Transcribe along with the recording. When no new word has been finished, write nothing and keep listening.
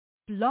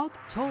Blog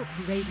Talk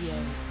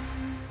Radio.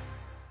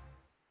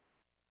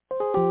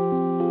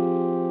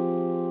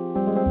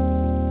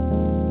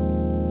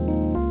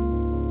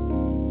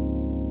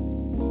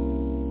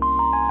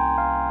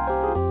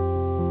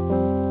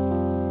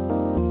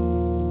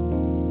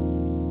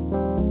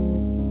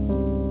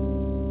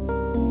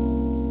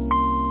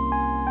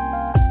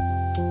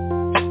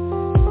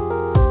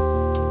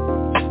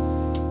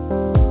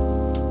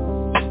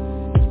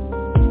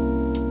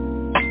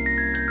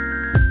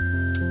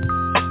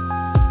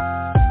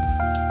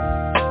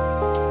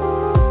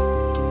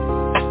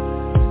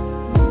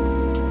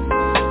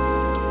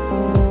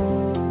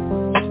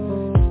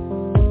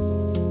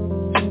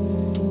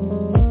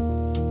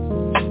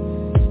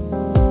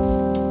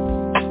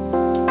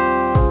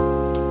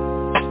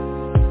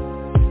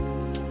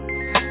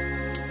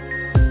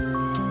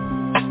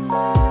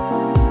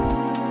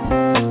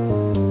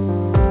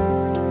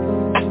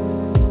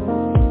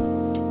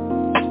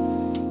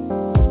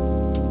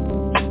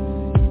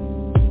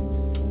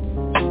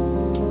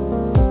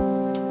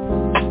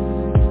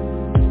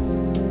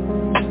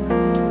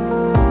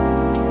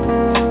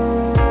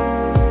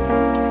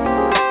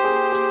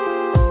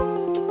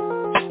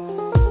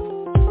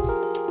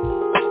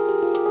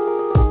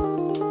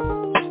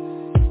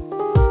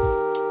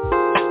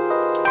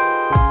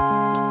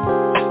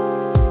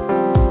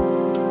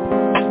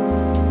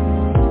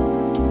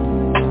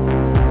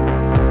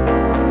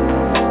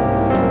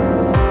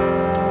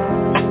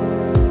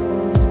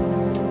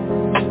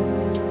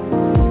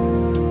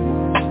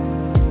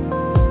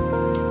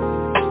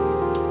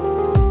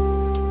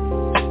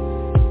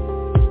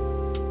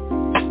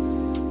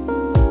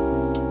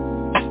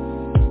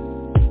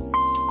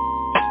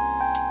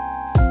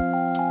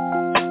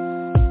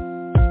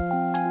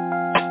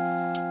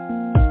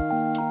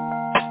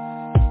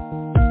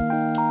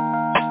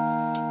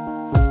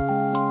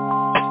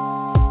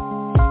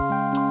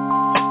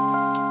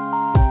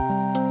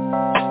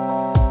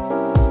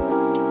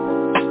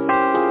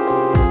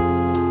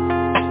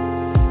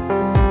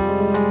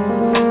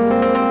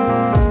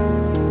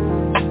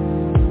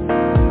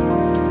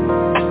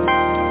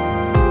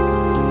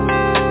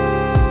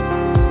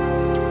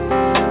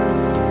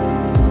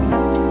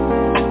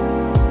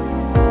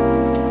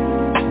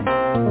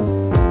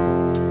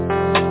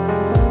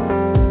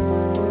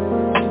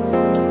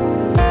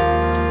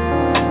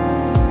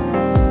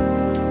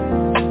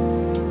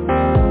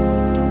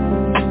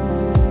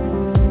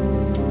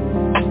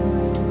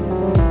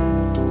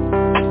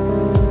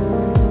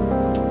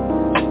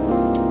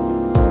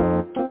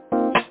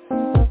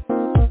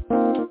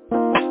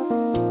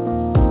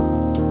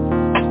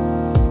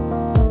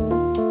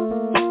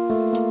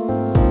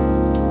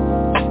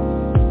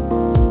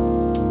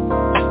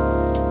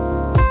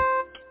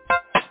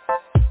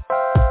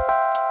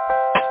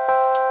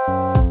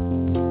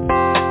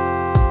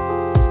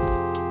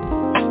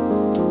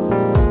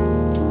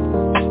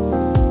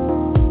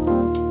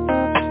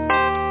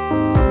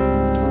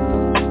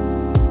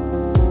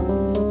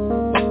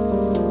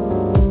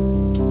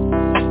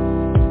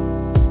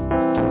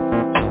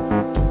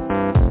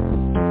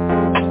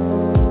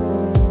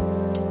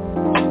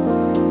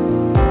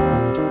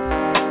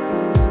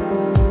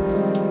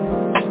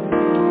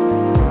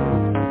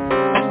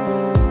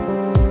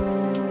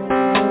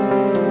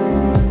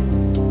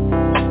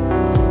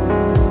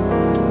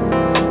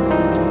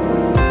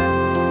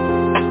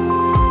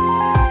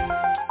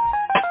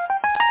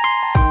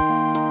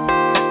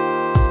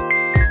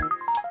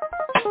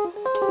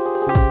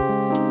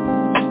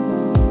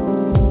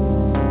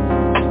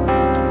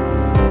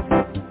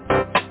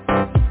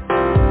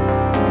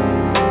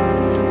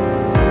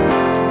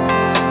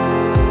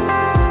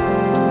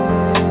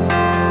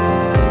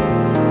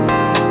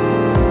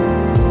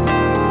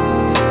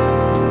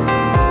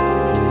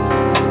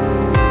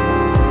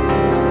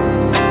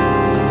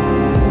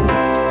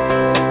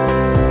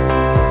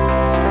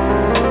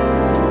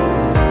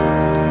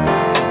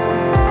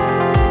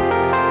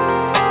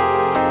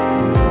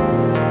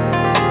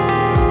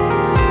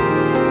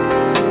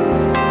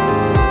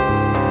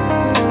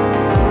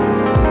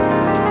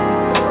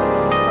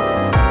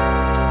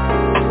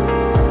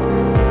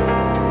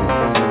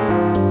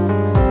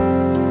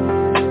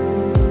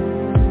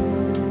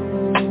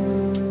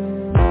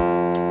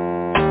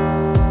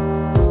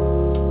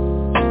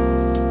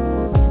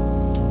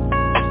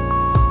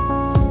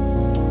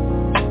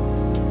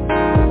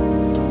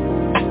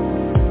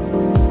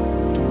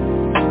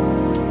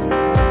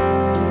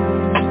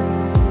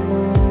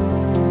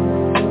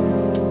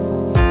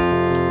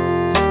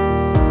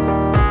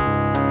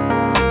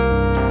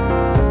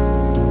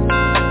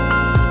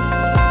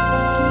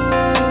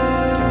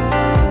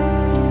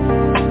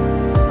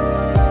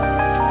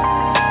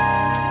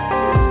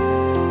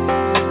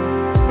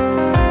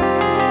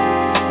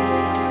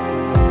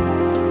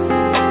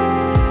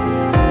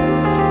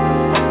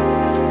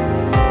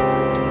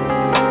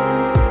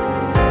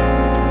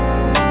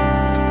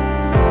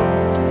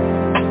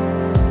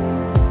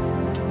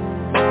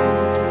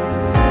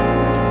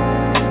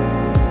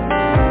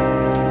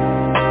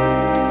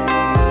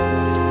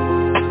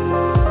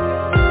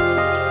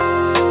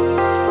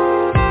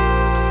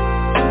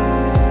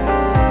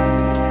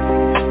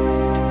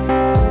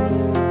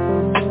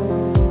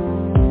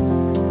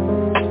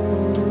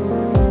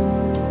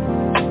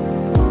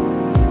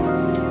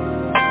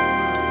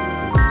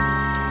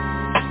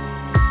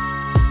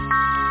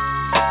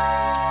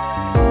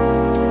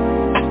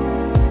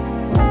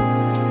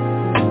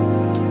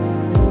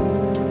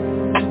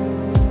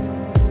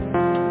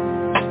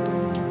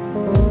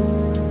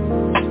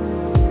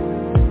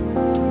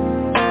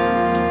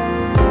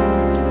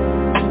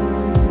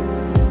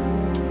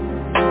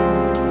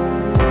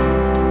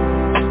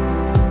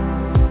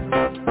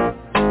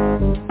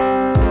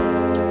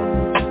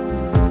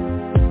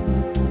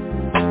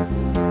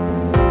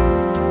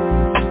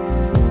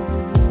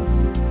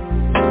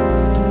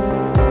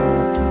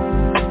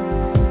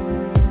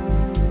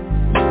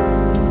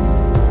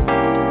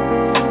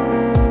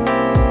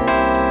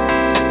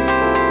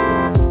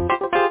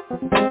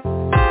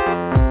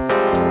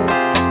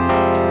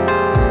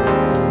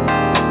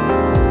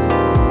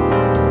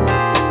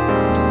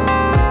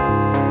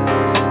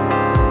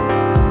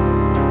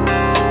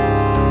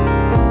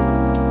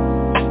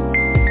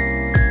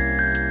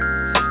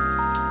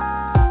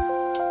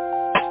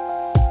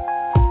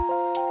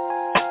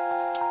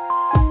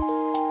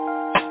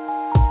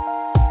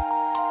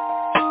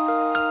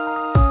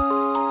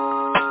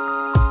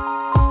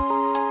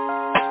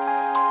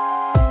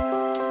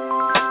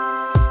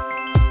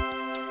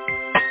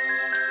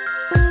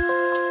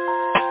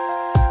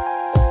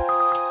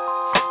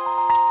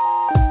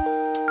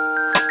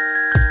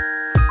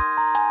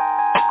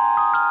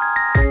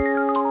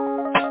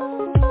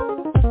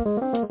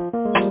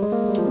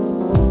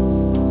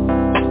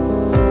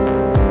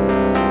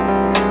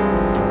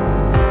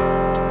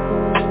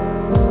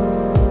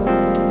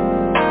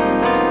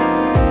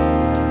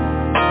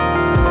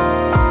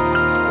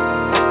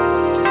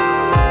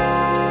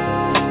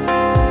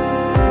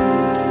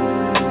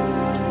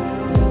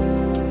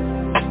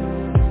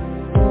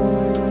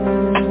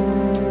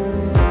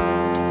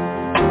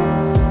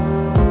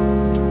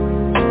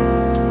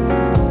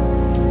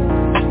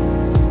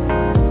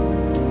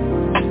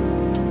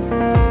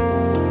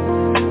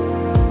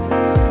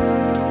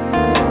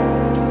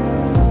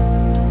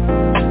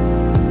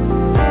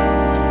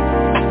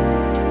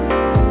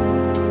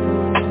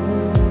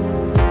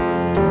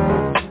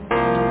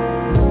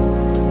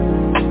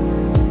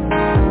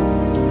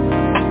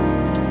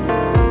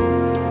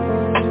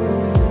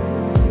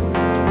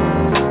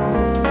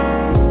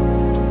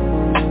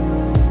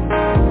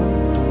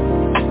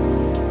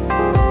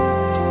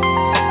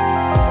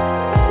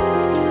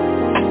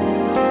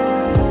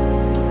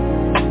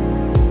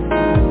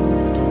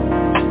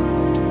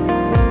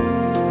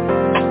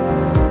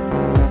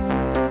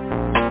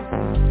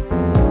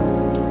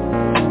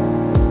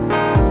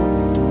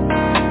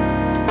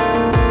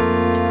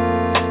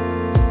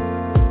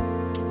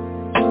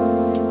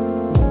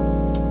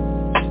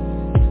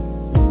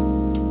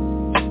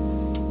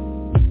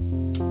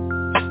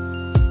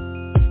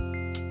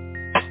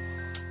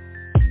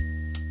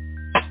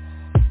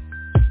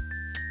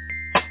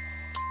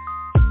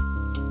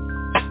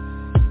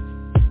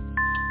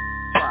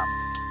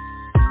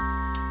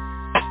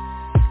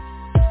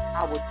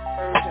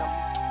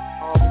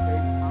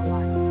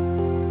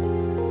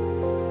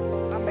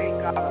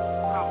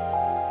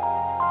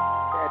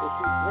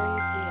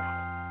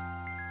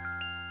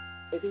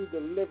 who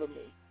delivered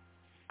me,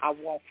 I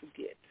won't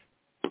forget.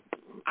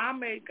 I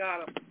made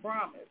God a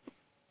promise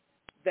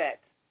that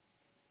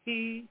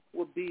he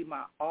would be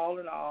my all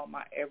in all,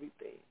 my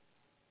everything.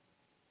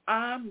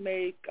 I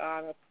made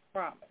God a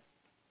promise.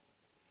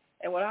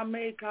 And when I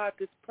made God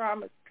this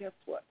promise, guess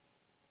what?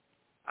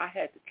 I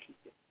had to keep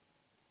it.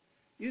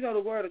 You know,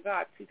 the Word of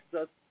God teaches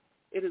us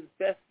it is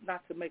best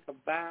not to make a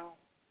vow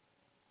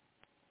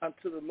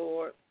unto the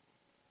Lord,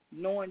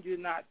 knowing you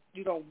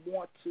don't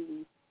want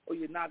to, or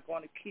you're not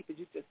going to keep it.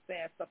 You're just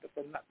saying something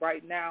for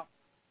right now.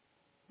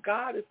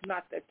 God is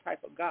not that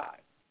type of God.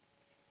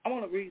 I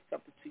want to read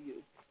something to you.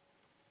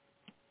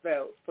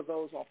 For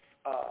those on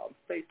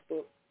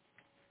Facebook,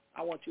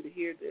 I want you to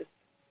hear this.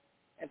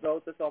 And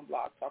those that's on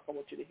Blog Talk, I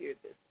want you to hear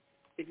this.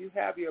 If you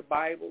have your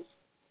Bibles,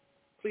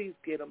 please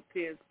get them,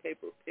 pens,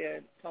 paper,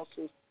 pen,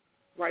 pencils.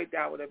 Write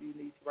down whatever you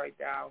need to write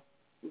down.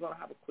 We're going to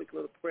have a quick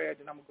little prayer,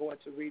 then I'm going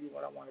to go into reading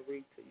what I want to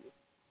read to you.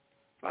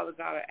 Father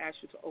God, I ask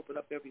you to open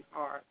up every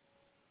heart,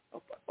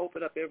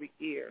 open up every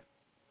ear,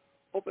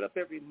 open up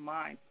every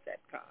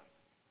mindset, God,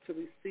 to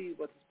receive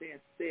what is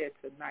being said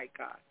tonight,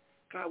 God.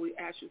 God, we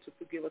ask you to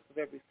forgive us of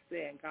every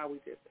sin. God, we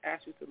just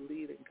ask you to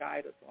lead and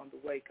guide us on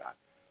the way, God.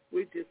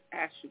 We just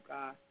ask you,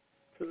 God,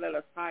 to let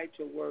us hide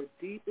your word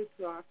deep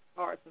into our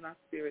hearts and our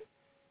spirit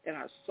and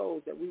our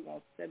souls that we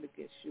won't sin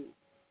against you.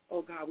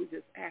 Oh, God, we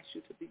just ask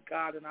you to be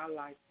God in our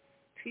life.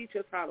 Teach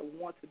us how to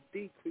want to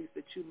decrease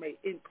that you may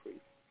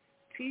increase.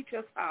 Teach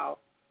us how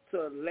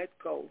to let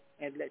go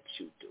and let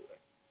you do it.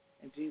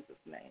 In Jesus'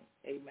 name,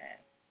 amen.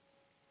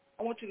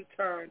 I want you to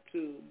turn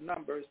to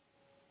Numbers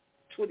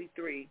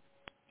 23,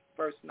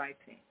 verse 19.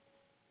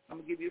 I'm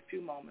going to give you a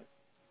few moments.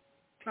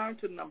 Turn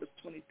to Numbers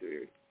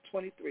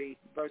 23,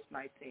 verse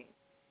 19.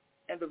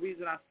 And the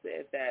reason I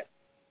said that,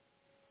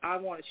 I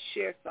want to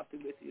share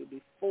something with you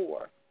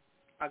before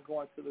I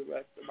go into the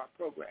rest of my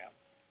program.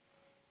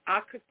 I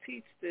could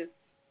teach this,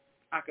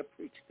 I could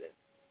preach this.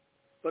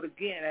 But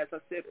again, as I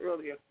said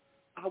earlier,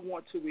 I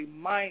want to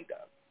remind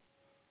us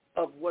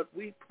of what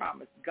we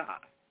promised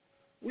God.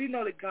 We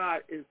know that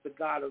God is the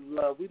God of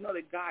love. We know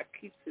that God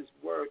keeps his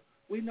word.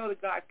 We know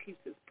that God keeps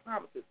his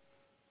promises.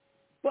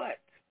 But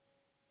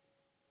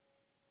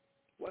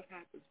what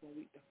happens when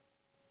we don't?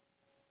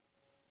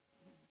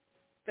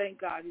 Thank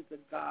God he's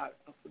a God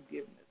of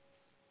forgiveness.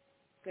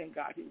 Thank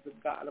God he's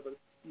a God of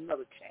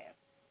another chance,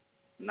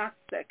 not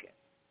second.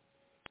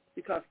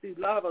 Because, see, a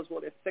lot of us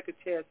were their second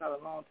chance out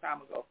a long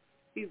time ago.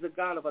 He's a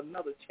God of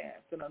another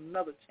chance and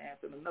another chance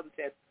and another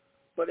chance.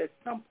 But at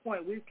some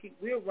point,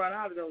 we'll run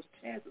out of those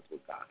chances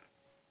with God.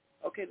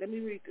 Okay, let me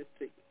read this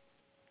to you.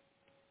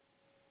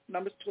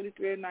 Numbers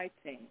 23 and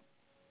 19.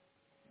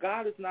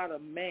 God is not a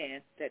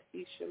man that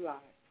he should lie,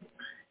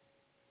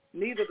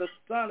 neither the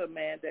son of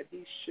man that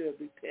he should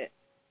repent.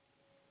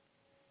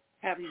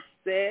 Have he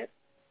said,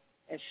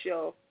 and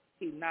shall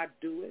he not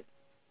do it?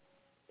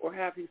 Or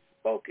have he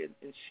spoken,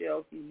 and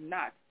shall he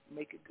not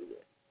make it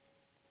good?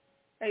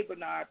 Hey,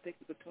 Bernard, thank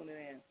you for tuning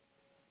in.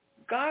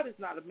 God is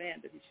not a man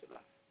that he should lie.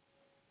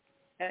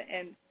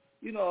 And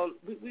you know,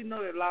 we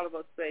know that a lot of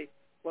us say,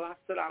 well, I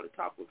sit down and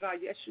talk with God.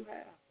 Yes, you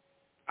have.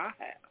 I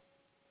have.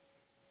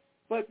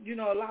 But, you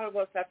know, a lot of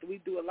us, after we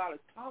do a lot of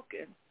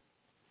talking,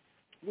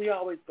 we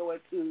always go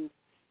into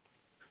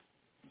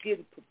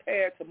getting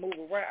prepared to move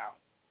around.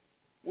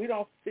 We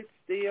don't sit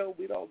still.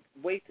 We don't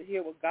wait to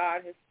hear what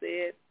God has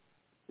said.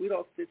 We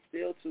don't sit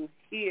still to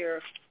hear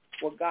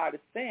what God is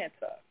saying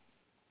to us.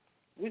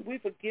 We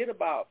forget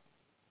about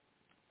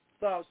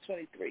Psalms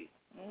 23.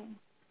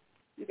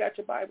 You got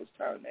your Bibles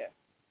turned there.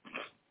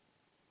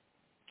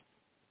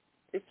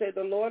 It said,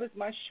 the Lord is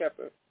my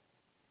shepherd.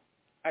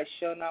 I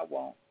shall not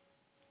want.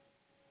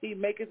 He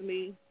maketh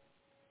me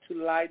to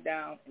lie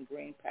down in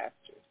green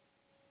pastures.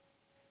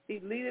 He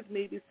leadeth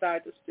me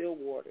beside the still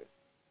waters.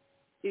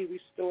 He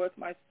restoreth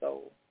my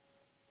soul.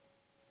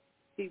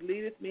 He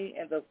leadeth me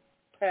in the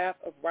path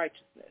of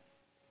righteousness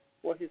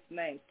for his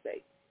name's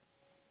sake.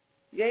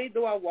 Yea,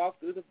 though I walk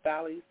through the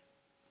valleys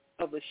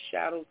of the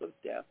shadows of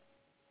death,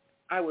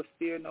 I will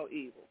fear no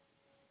evil.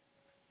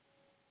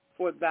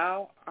 For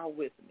thou art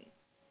with me.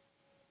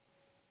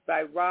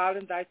 Thy rod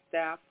and thy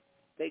staff,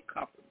 they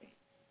comfort me.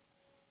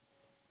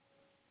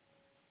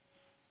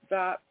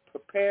 Thou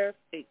preparest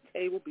a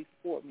table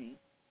before me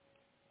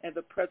in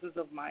the presence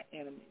of my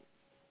enemies.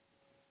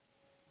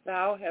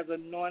 Thou hast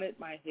anointed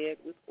my head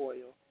with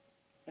oil,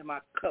 and my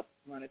cup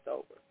runneth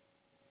over.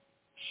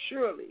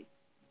 Surely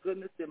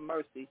goodness and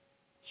mercy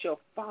shall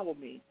follow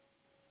me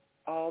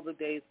all the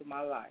days of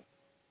my life.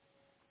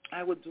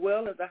 I will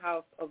dwell in the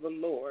house of the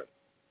Lord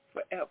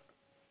forever.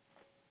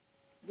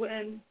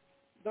 When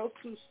those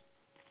two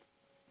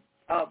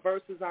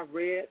verses I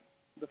read,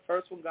 the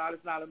first one, God is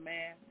not a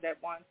man, that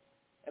one,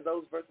 and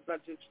those verses I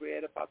just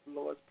read about the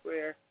Lord's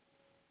Prayer,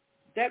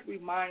 that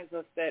reminds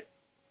us that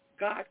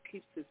God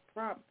keeps his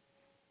promise.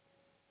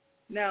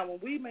 Now, when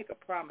we make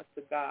a promise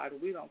to God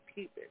and we don't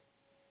keep it,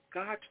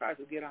 God tries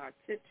to get our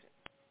attention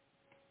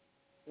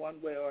one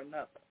way or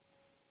another.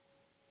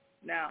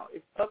 Now,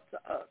 it's up to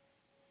us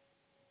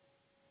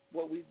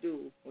what we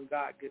do when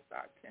God gets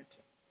our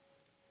attention.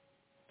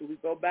 Do we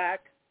go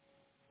back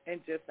and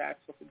just ask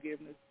for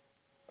forgiveness?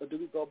 Or do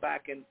we go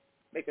back and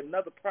make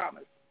another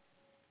promise?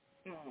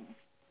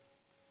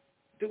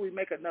 Do we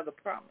make another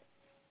promise?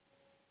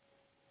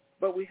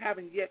 But we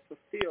haven't yet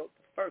fulfilled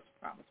the first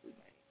promise we made.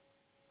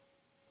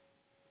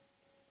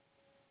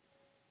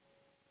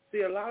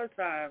 See, a lot of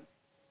times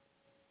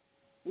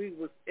we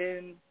was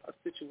in a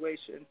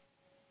situation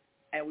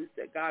and we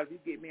said, God, if you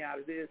get me out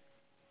of this,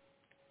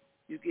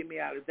 you get me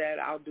out of that,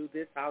 I'll do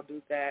this, I'll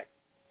do that.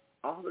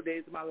 All the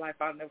days of my life,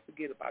 I'll never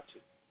forget about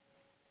you.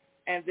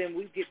 And then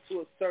we get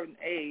to a certain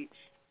age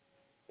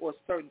or a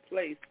certain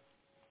place,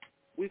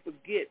 we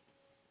forget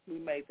we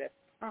made that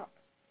promise.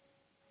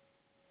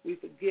 We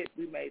forget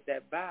we made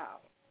that vow.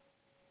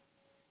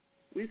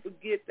 We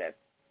forget that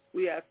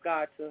we asked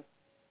God to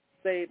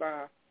save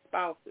our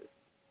spouses,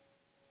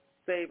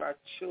 save our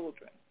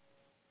children,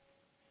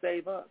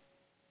 save us.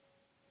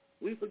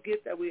 We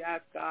forget that we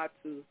asked God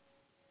to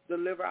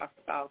deliver our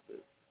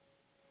spouses,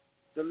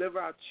 deliver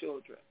our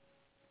children,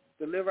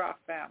 deliver our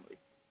family,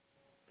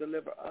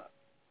 deliver us.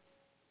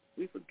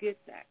 We forget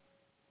that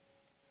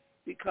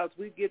because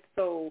we get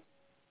so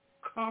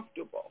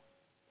comfortable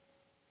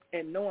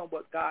in knowing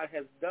what God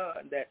has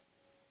done that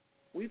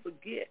we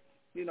forget.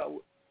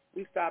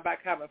 We start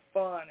back having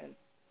fun and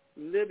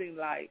living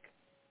like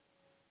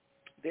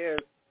there's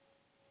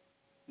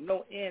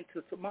no end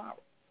to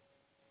tomorrow.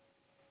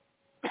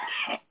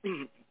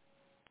 See,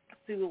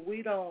 when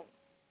we don't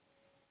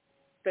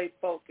stay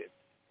focused,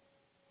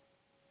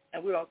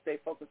 and we don't stay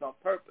focused on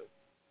purpose,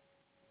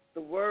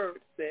 the word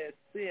says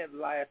sin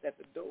lieth at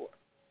the door.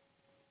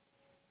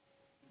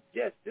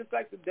 Just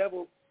like the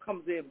devil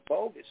comes in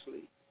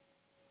bogusly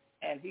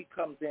and he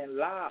comes in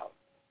loud,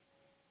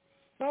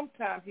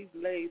 sometimes he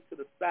lays to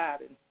the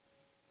side and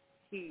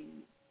he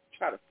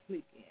try to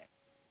sneak in.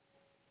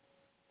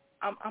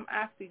 I'm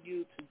asking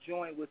you to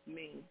join with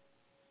me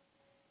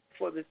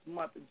for this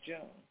month of June,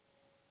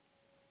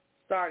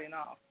 starting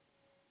off,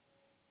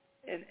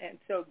 and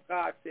until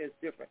God says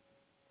different.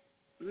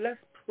 Let's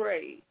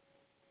pray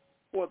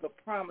for the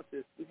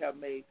promises we have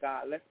made,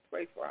 God. Let's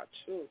pray for our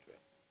children.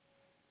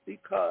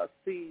 Because,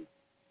 see,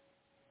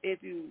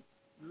 if you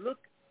look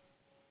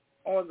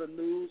on the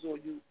news or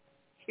you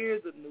hear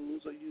the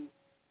news or you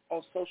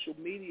on social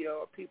media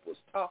or people's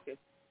talking,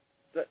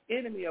 the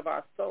enemy of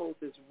our souls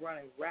is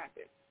running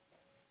rapid.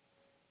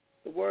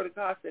 The word of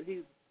God said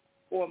he's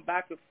going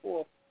back and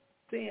forth,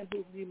 seeing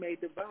who he may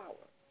devour.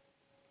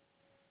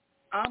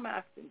 I'm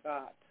asking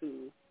God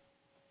to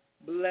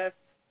bless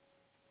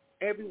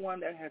everyone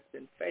that has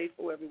been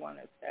faithful, everyone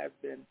that has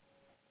been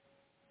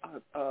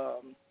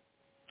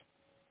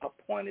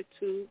appointed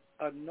to,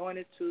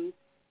 anointed to,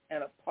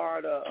 and a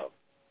part of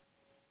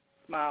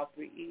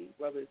S.M.I.L.3E,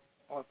 whether it's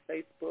on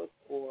Facebook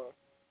or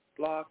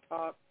Blog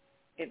Talk,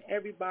 and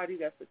everybody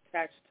that's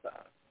attached to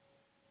us.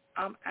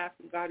 I'm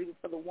asking God even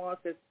for the ones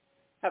that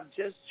have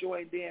just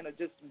joined in or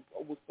just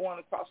was going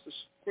across the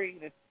screen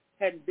and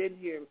hadn't been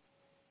here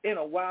in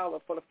a while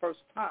or for the first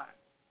time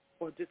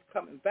or just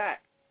coming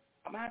back.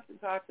 I'm asking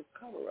God to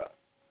cover us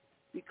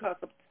because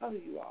I'm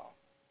telling you all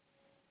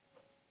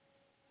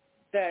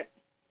that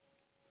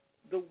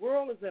the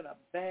world is in a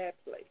bad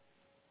place.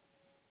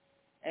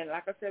 And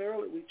like I said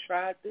earlier, we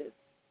tried this.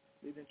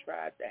 We done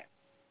tried that.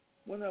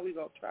 When are we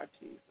going to try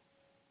Jesus?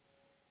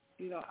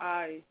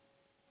 I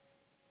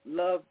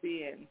love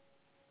being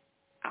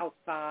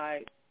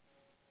outside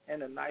in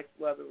the nice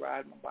weather,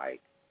 riding my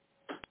bike,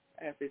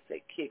 as they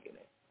say, kicking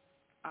it.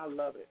 I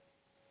love it.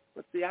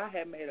 But see, I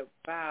had made a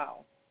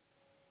vow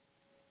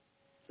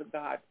to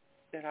God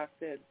that I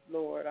said,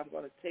 Lord, I'm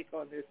going to take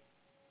on this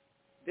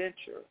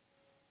venture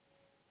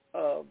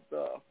of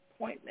the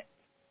appointment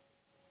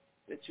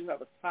that you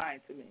have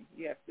assigned to me.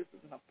 Yes, this is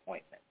an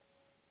appointment.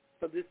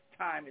 For this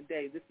time and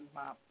day, this is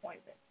my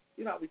appointment.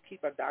 You know how we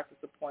keep our doctor's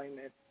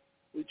appointments.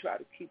 We try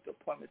to keep the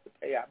appointments to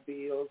pay our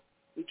bills.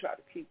 We try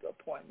to keep the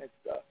appointments,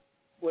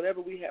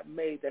 whatever we have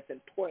made that's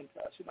important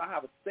to us. I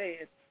have a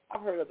saying,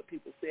 I've heard other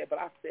people say it, but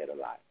I've said it a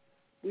lot.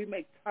 We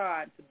make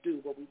time to do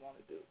what we want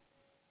to do.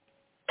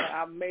 And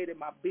I've made it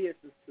my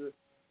business to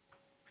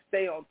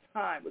stay on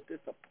time with this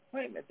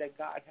appointment that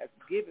God has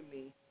given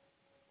me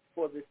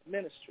for this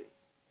ministry,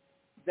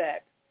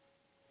 that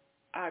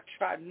I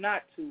try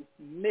not to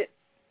miss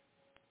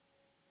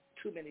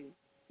too many,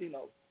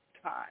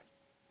 times.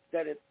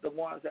 That if the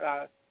ones that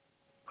I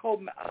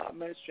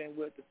co-ministering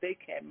with, if they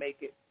can't make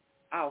it,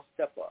 I'll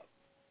step up,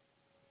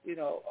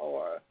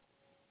 or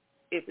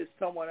if it's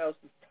someone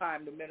else's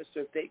time to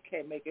minister, if they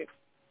can't make it,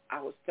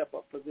 I will step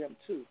up for them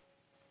too.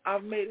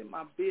 I've made it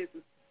my business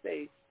to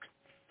stay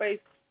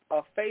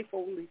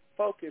faithfully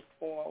focused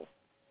on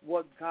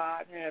what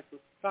God has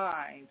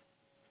assigned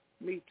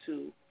me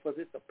to for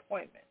this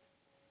appointment.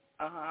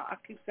 I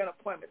keep saying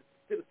appointment.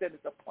 Instead of saying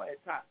it's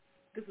appointed time.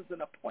 This is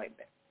an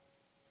appointment.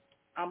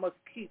 I must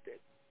keep it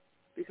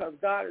because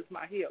God is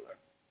my healer.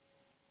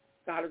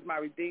 God is my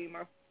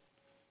redeemer.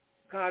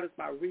 God is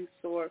my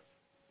resource.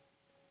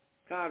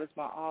 God is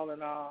my all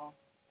in all.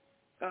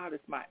 God is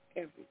my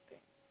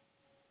everything.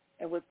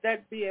 And with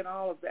that being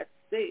all of that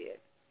said,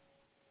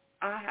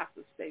 I have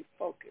to stay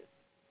focused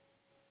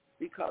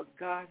because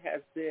God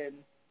has been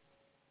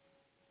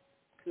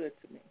good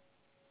to me.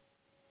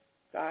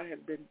 God has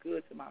been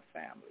good to my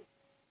family.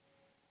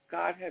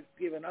 God has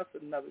given us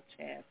another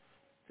chance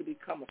to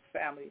become a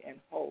family and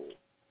whole.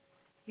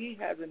 He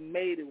hasn't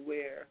made it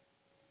where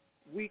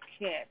we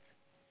can't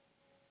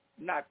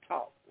not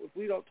talk. If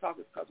we don't talk,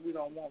 it's because we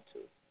don't want to.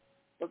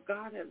 But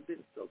God has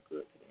been so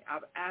good to me.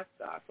 I've asked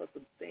God for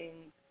some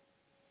things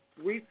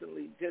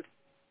recently, just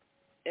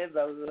in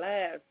the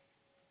last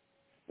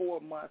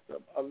 4 months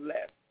or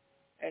less,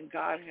 and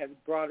God has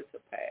brought it to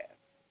pass.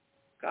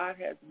 God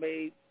has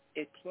made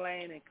it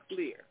plain and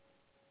clear.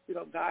 You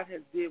know, God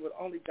has did what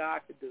only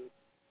God could do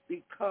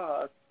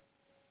because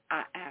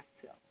I asked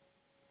him.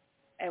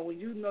 And when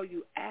you know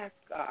you ask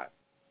God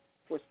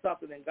for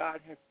something and God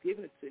has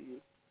given it to you,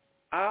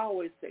 I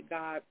always say,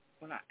 God,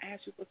 when I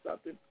ask you for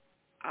something,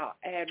 I'll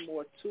add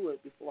more to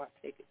it before I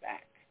take it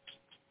back.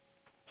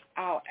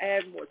 I'll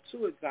add more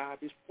to it, God,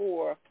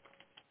 before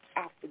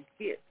I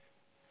forget.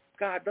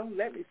 God, don't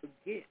let me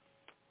forget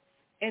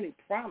any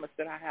promise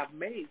that I have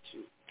made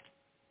you.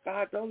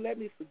 God, don't let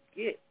me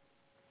forget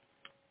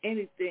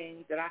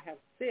anything that I have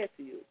said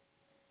to you.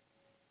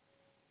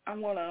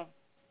 I'm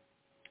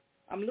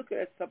looking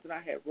at something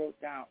I had wrote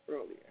down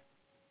earlier.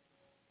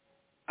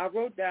 I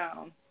wrote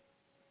down,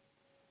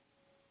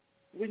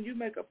 when you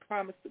make a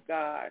promise to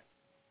God,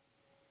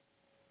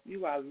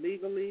 you are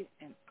legally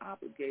and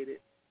obligated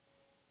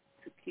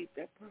to keep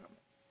that promise.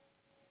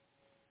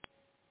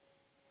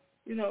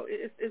 You know,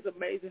 it's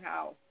amazing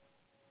how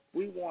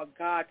we want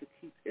God to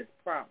keep his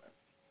promise.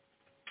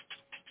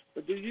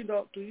 But do you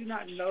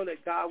not know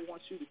that God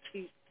wants you to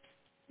keep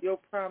your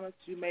promise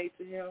you made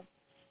to him?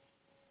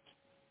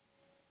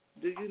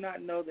 Do you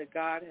not know that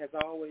God has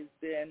always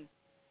been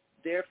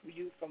there for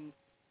you from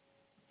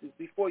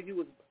before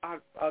you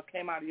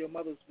came out of your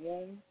mother's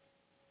womb?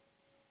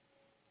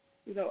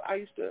 You know, I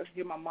used to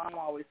hear my mom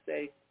always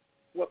say,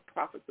 what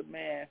profits a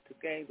man to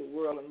gain the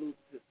world and lose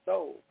his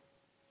soul?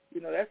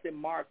 You know, that's in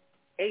Mark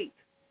 8,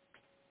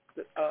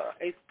 the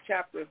 8th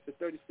chapter, the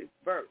 36th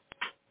verse.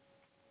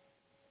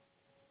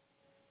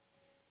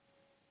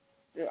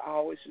 I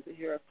always used to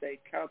hear us say,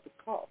 count the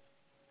cost.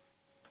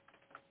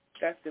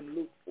 That's in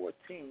Luke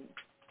 14.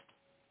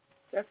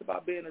 That's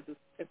about being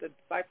a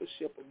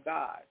discipleship of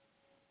God.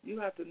 You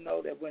have to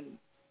know that when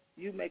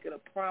you making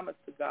a promise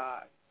to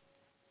God,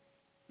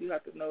 you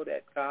have to know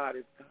that God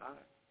is God.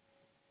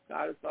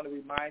 God is going to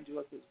remind you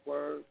of his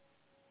word.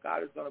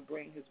 God is going to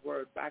bring his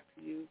word back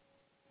to you.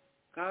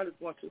 God is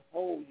going to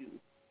hold you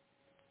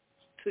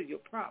to your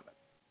promise.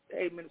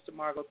 Hey, Minister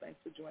Margot, thanks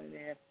for joining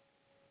in.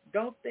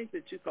 Don't think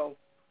that you're going to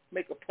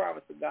make a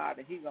promise to God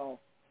and he's going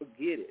to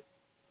forget it.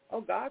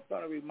 Oh, God's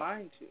going to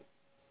remind you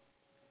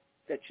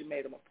that you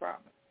made him a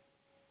promise.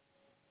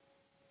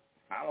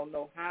 I don't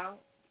know how,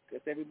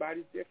 because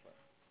everybody's different.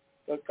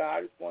 But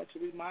God is going to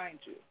remind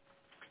you.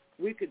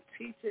 We could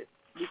teach it,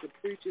 we could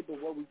preach it,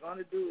 but what we're going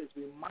to do is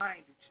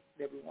remind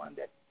everyone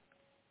that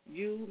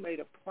you made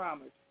a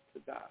promise to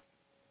God.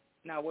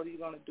 Now, what are you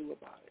going to do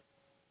about it?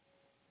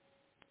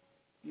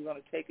 You're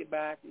going to take it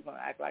back. You're going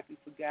to act like you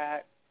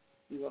forgot.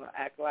 You're going to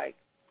act like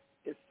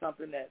it's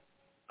something that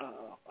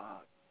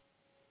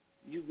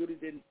you really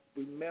didn't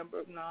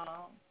remember.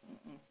 No.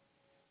 Mm-mm.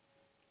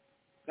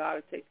 God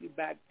will take you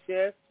back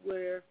just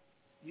where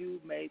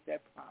you made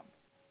that promise.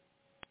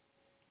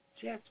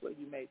 Just where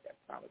you made that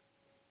promise.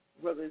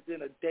 Whether it's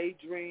in a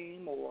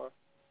daydream or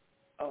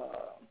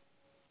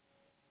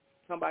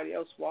somebody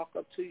else walk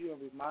up to you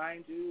and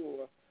remind you,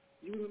 or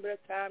you remember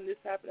that time this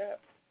happened.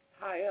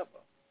 However,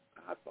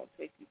 God's going to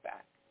take you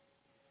back.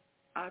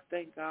 I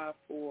thank God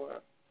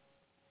for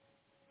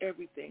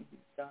everything he's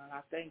done.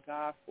 I thank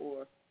God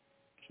for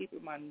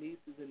keeping my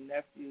nieces and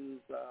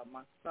nephews,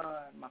 my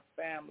son, my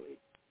family.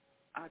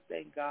 I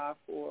thank God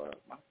for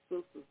my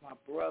sisters, my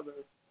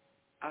brothers.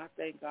 I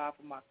thank God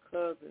for my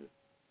cousins.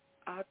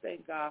 I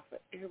thank God for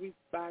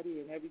everybody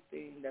and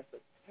everything that's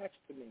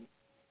attached to me,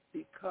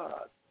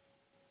 because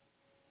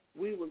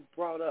we was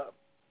brought up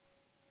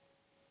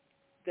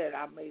that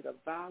I made a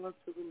vow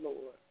unto the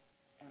Lord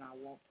and I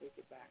won't take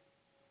it back.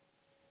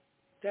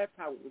 That's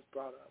how we was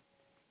brought up.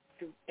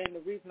 And the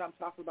reason I'm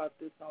talking about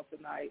this on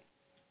tonight,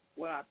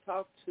 when I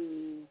talked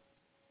on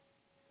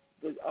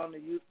the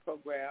youth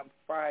program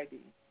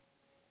Friday,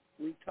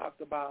 we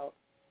talked about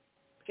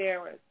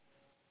parents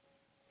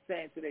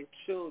saying to their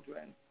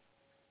children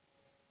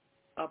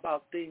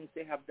about things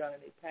they have done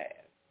in their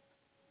past.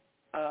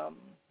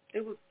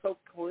 It was so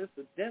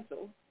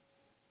coincidental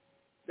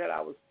that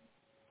I was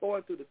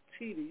going through the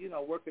TV,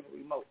 working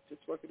remote,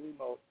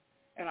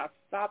 and I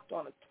stopped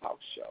on a talk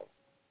show,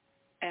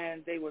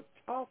 and they were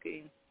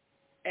talking,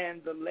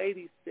 and the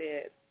lady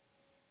said,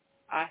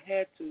 I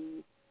had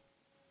to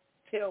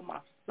tell my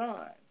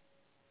son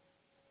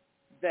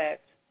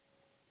that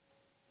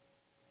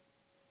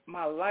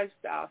my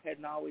lifestyle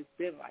hadn't always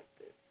been like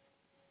this.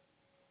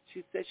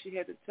 She said she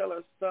had to tell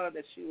her son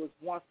that she was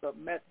once a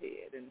meth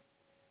head, and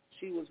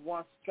she was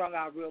once strung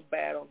out real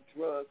bad on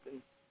drugs,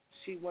 and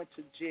she went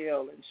to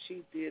jail, and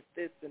she did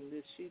this and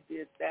this, she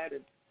did that,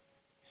 and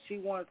she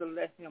wanted to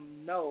let him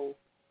know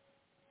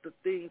the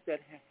things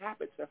that had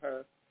happened to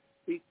her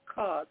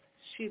because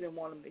she didn't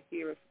want him to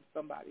hear it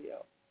from somebody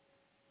else.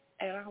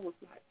 And I was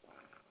like, wow.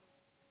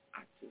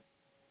 I just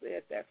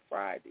said that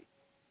Friday.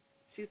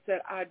 She said,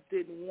 I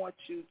didn't want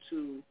you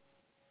to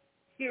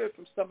hear it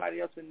from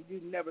somebody else and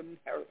you never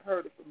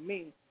heard it from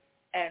me.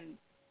 And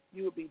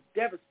you would be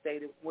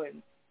devastated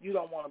when you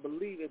don't want to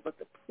believe it, but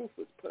the proof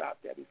was put out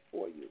there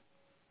before you.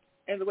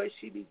 And the way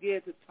she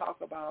began to talk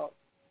about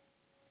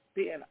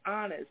being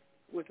honest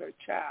with her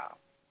child,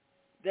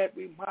 that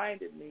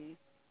reminded me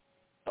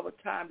of a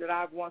time that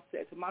I once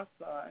said to my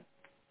son,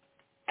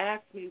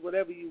 ask me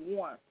whatever you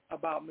want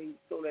about me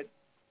so that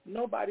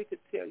nobody could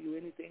tell you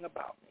anything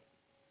about me.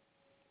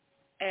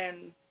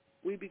 And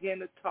we began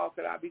to talk,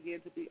 and I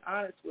began to be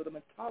honest with him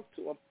and talk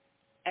to him.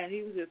 And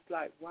he was just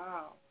like,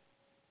 wow,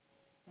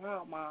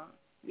 Mom.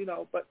 You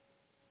know, but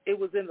it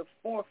was in the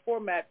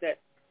format that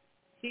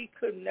he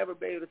could never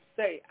be able to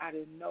say, I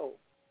didn't know.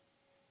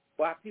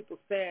 Why people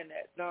saying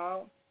that?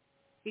 No,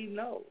 he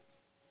knows.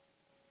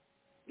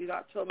 You know,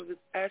 I told him, just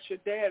ask your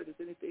dad if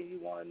there's anything you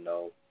want to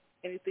know,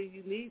 anything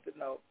you need to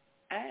know,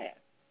 ask.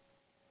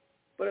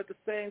 But at the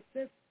same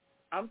sense,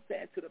 I'm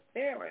saying to the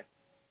parent,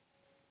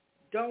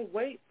 don't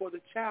wait for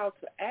the child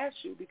to ask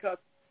you because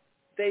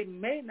they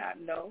may not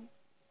know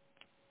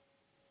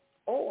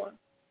or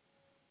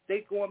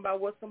they going by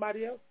what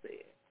somebody else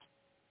said.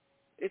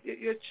 If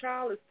your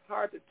child is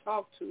hard to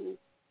talk to,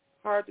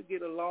 hard to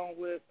get along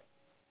with,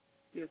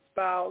 your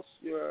spouse,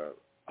 your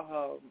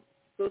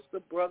sister,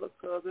 brother,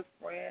 cousin,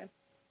 friend,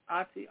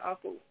 auntie,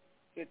 uncle,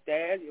 your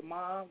dad, your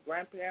mom,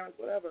 grandparents,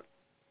 whatever,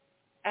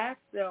 ask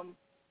them,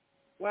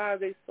 why are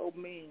they so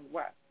mean?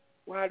 Why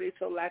are they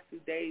so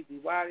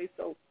lackadaisy? Why are they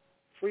so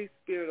free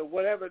spirit or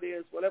whatever it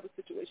is, whatever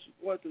situation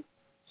you're going through,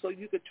 so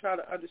you could try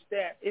to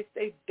understand. If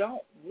they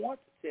don't want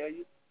to tell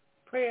you,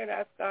 pray and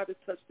ask God to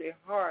touch their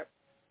heart,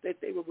 that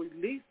they will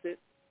release it,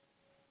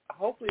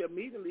 hopefully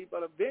immediately,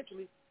 but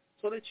eventually,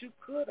 so that you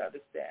could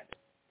understand it.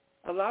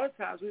 A lot of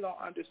times we don't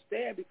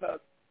understand because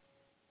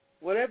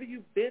whatever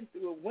you've been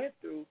through or went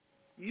through,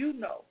 you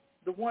know.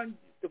 The one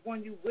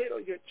you with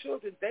or your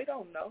children, they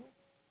don't know.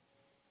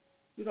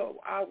 You know,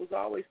 I was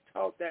always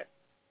taught that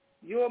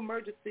your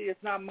emergency is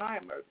not my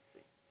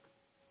emergency,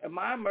 and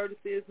my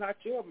emergency is not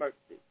your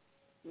emergency.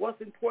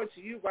 What's important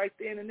to you right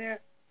then and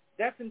there,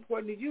 that's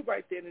important to you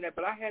right then and there.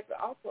 But I had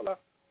to also learn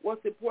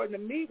what's important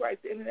to me right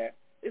then and there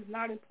is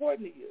not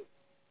important to you.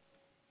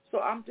 So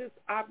I'm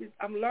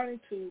learning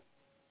to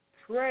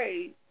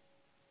pray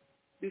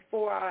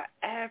before I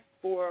ask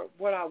for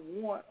what I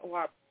want,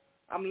 or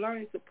I'm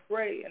learning to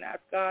pray and ask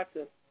God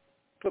to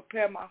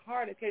prepare my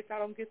heart in case I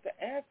don't get the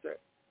answer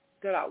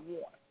that I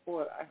want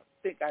or I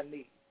think I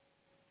need.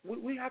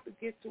 We have to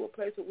get to a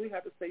place where we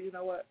have to say, you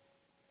know what,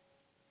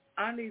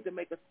 I need to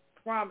make a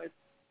promise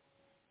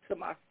to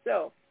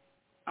myself.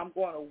 I'm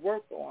going to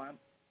work on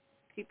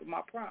keeping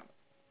my promise.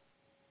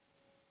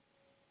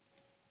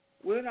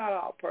 We're not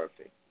all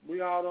perfect.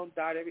 We all don't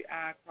dot every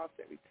I and cross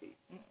every T.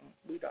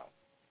 We don't.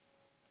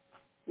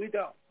 We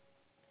don't.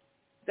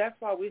 That's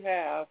why we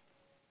have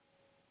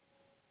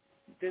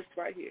this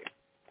right here,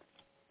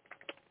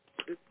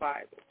 this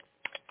Bible,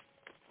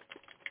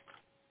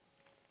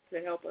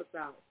 to help us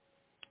out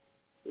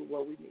with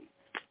what we need.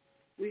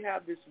 We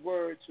have this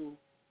word to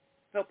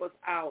help us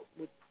out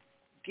with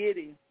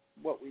getting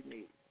what we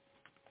need.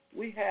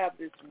 We have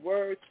this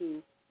word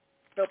to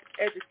help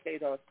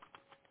educate us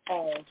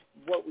on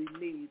what we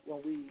need when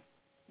we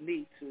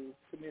need to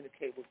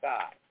communicate with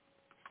God.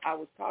 I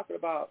was talking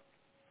about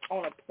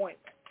on appointment.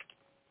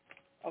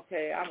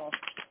 Okay, I'm going to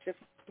just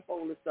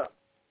hold this up.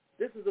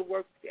 This is a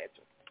work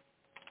schedule.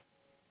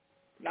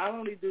 Not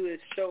only do it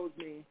shows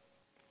me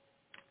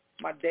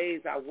my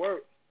days I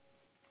work,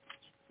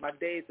 my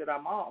days that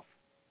I'm off,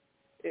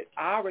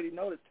 I already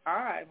know the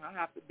time I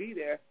have to be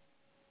there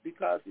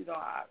because, you know,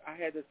 I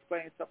had to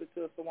explain something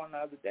to someone the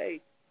other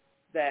day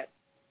that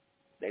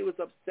they was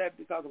upset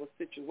because of a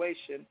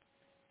situation,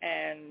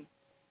 and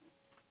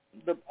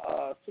the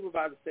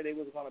supervisor said they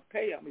wasn't going to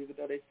pay them, even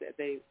though they said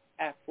they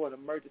asked for an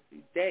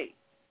emergency day.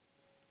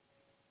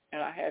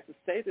 And I had to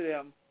say to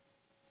them,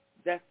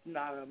 that's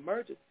not an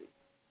emergency.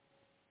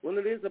 Well,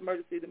 it is an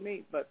emergency to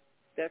me, but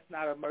that's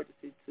not an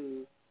emergency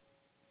to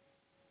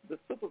the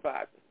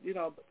supervisor. You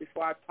know,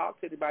 before I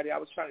talked to anybody, I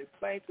was trying to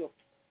explain to them,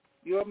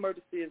 your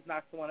emergency is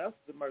not someone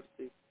else's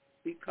emergency,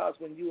 because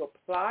when you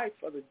applied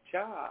for the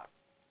job,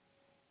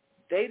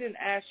 they didn't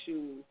ask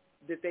you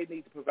that they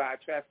need to provide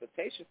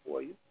transportation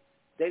for you.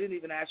 They didn't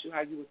even ask you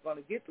how you was going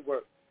to get to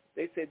work.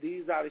 They said,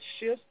 these are the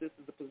shifts, this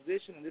is the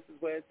position, and this is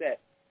where it's at.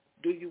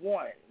 Do you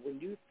want it? When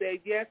you said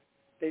yes,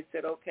 they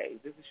said, okay,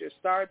 this is your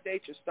start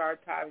date, your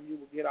start time, and you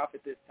will get off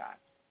at this time.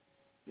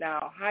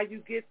 Now, how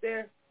you get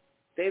there,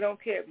 they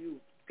don't care if you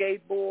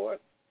skateboard,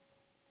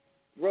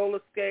 roller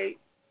skate,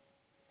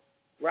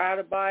 ride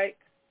a bike,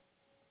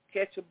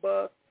 catch a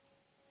bus,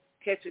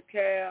 catch a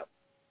cab,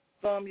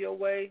 thumb your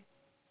way.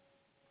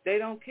 They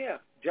don't care.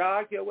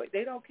 Jog your way.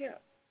 They don't care.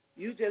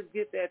 You just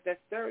get there at that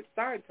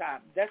starting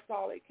time. That's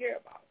all they care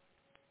about.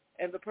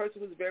 And the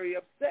person was very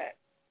upset.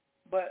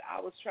 But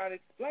I was trying to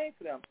explain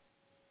to them,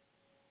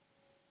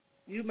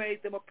 you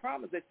made them a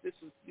promise that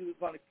you were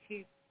going to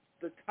keep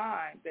the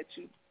time that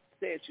you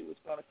said you was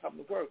going to come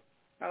to work.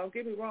 Now, don't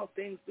get me wrong,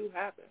 things do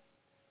happen.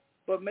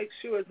 But make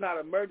sure it's not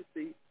an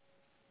emergency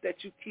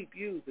that you keep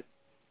using.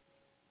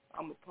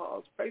 I'm going to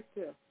pause right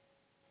there.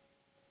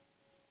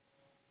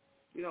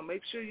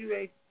 Make sure you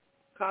ain't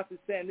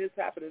constantly saying this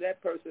happened to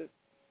that person,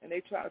 and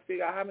they trying to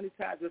figure out how many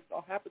times this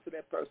going to happen to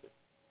that person.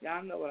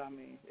 Y'all know what I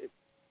mean.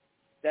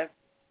 That's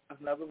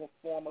another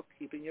form of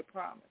keeping your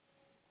promise.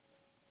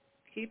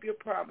 Keep your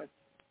promise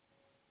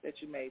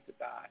that you made to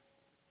God.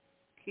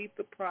 Keep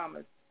the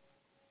promise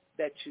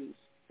that you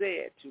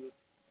said you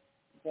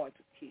were going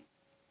to keep.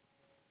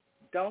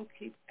 Don't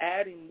keep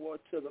adding more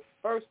to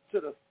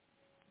the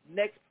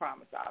next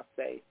promise, I'll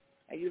say,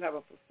 and you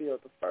haven't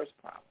fulfilled the first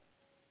promise.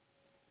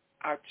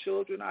 Our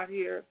children out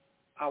here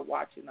are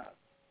watching us.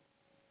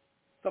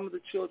 Some of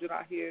the children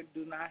out here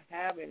do not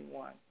have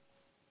anyone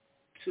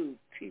to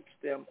teach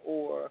them,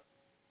 or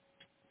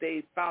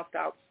they found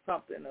out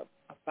something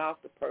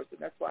about the person.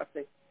 That's why I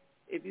say,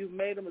 if you've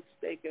made a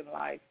mistake in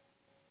life,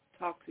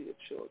 talk to your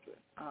children.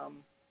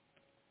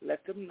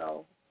 Let them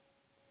know,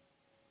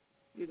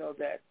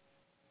 that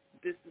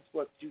this is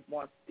what you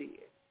once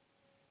did.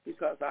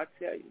 Because I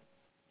tell you,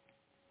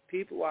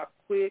 people are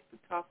quick to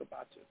talk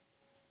about you.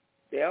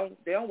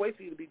 They don't wait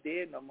for you to be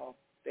dead no more.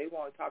 They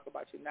want to talk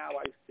about you now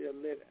while you're still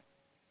living.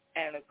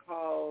 And it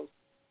caused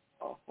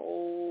a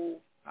whole,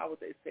 how would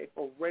they say,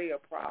 array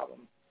of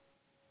problems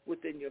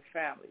within your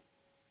family,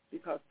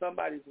 because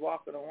somebody's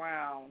walking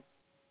around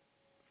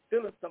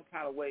feeling some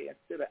kind of way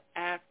instead of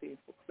asking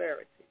for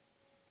clarity,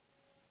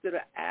 instead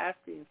of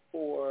asking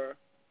for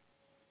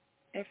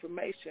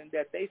information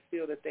that they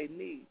feel that they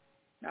need.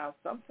 Now,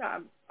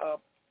 sometimes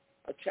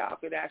a child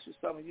could ask you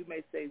something. You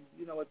may say,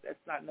 you know what, that's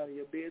not none of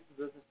your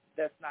business.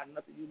 That's not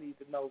nothing you need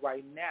to know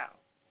right now.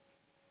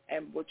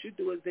 And what you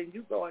do is then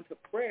you go into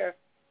prayer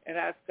and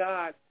ask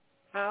God,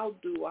 how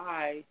do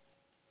I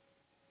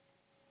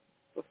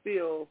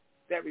fulfill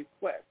that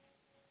request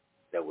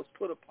that was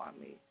put upon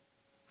me?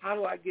 How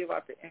do I give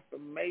out the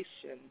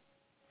information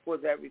for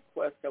that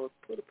request that was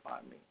put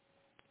upon me?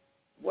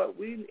 What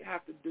we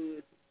have to do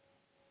is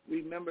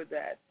remember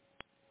that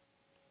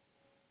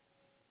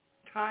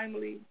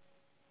timely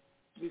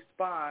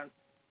response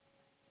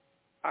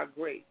are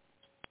great.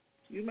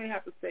 You may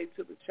have to say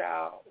to the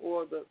child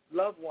or the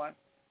loved one,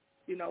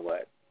 you know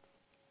what,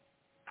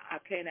 I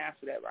can't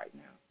answer that right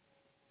now.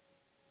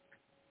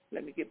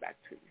 Let me get back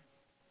to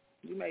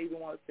you. You may even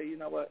want to say, you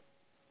know what,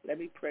 let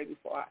me pray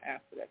before I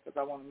answer that, because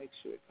I want to make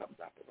sure it comes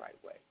out the right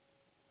way.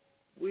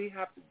 We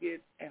have to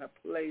get in a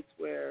place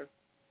where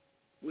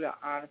we are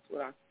honest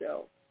with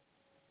ourselves.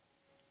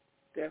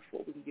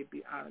 Therefore, we can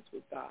be honest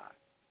with God.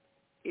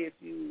 If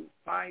you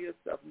find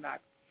yourself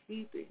not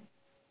keeping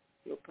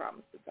your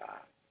promise to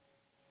God,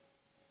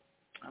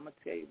 I'm going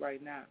to tell you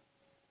right now,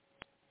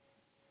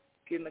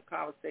 get in a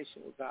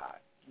conversation with God,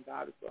 and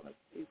God is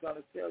He's going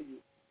to tell you,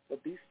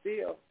 but be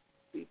still,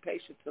 be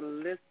patient to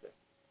listen,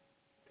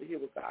 to hear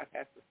what God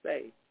has to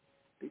say,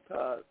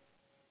 because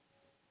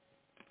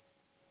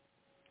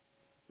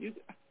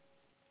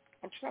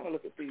I'm trying to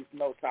look at these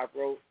notes I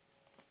wrote.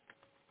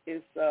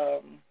 It's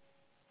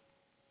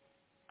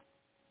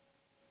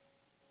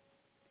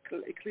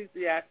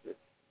Ecclesiastes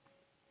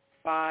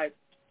 5,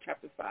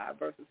 chapter 5,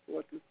 verses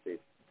 4 through 6.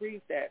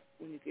 Read that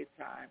when you get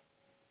time,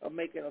 of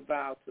making a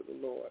vow to the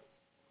Lord.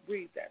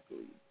 Read that,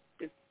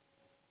 please.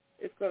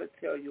 It's going to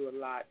tell you a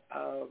lot.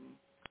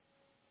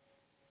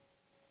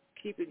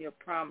 Keeping your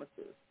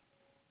promises.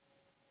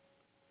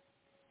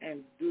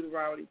 And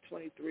Deuteronomy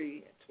 23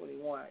 and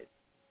 21.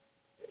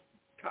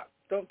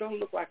 Don't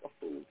look like a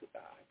fool to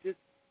God. Just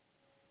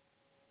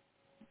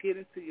get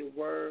into your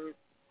word.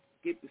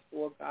 Get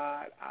before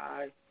God.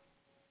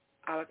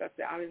 Like I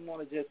said, I didn't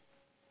want to just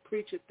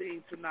preach a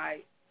thing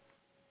tonight.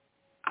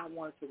 I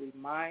wanted to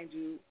remind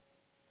you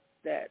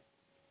that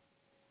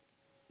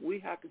we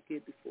have to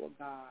get before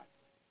God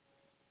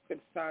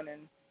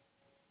concerning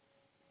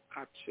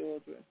our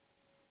children.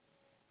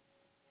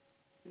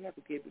 We have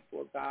to get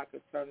before God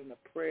concerning the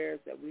prayers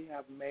that we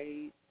have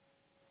made,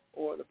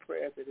 or the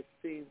prayers that it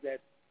seems that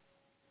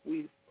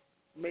we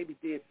maybe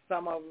did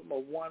some of them,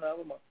 or one of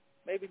them, or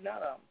maybe none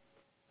of them.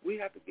 We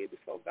have to get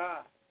before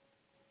God,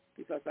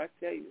 because I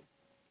tell you,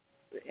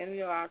 the enemy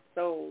of our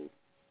souls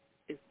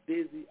is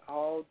busy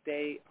all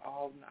day,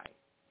 all night,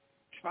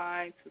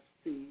 trying to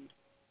see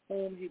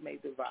whom he may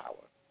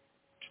devour,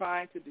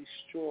 trying to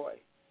destroy,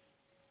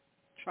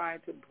 trying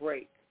to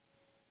break,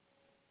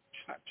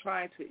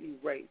 trying to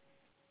erase,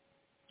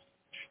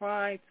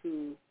 trying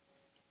to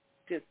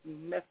just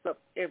mess up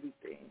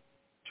everything,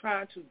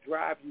 trying to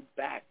drive you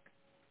back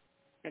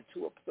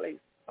into a place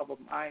of a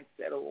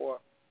mindset or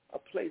a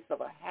place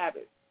of a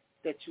habit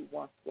that you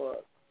once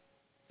was.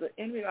 The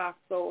enemy of our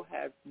soul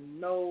has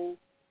no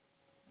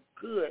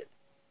good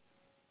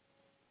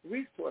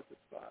resources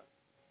for us.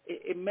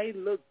 It may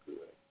look good.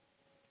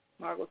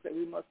 Margot said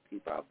we must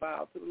keep our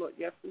vows to the Lord.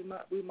 Yes, we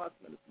must,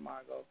 Minister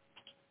Margot.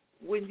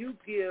 When you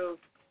give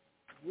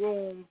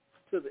room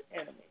to the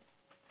enemy,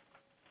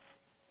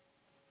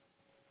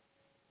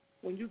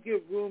 When you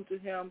give room to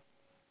him,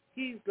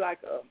 he's like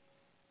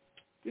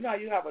you know how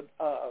you have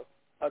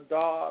a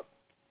dog.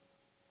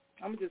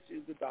 I'm going to just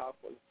use the dog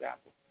for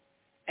example.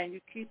 And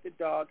you keep the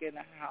dog in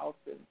the house,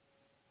 and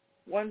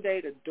one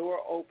day the door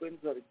opens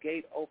or the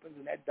gate opens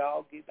and that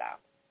dog gets out.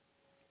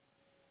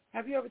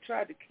 Have you ever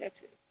tried to catch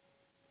it?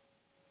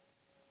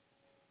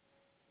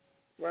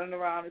 Running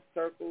around in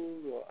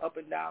circles or up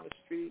and down the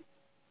street,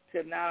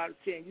 till 9 out of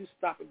 10, you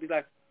stop and be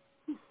like,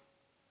 whew,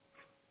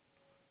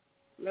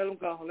 let him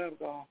go, let him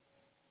go.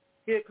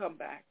 He'll come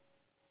back.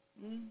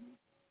 Mm-hmm.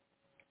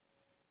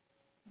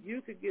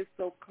 You could get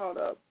so caught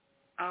up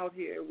out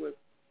here with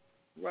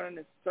running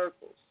in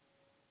circles,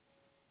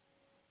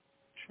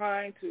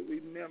 trying to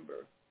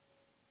remember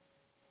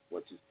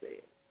what you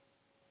said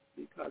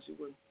because you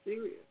weren't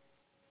serious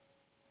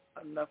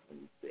enough when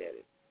you said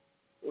it,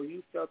 or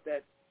you felt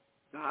that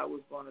God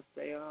was going to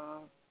say,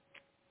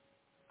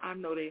 I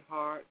know they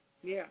heart.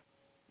 Yeah,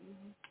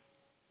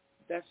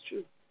 that's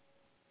true.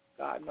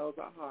 God knows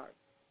our heart.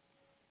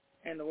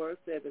 And the word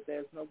said that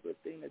there's no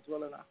good thing that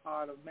dwell in the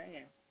heart of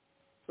man.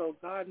 So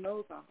God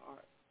knows our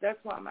heart. That's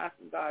why I'm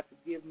asking God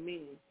to give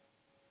me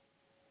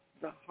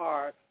the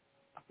heart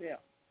of him.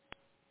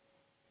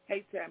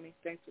 Hey, Tammy,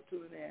 thanks for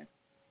tuning in.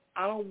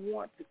 I don't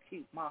want to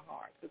keep my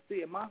heart. Because,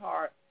 see, in my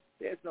heart,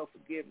 there's no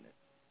forgiveness.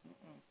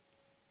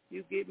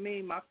 You get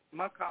me, my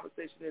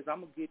conversation is,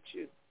 I'm going to get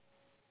you.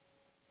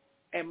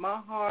 In my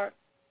heart,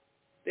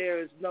 there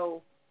is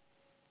no,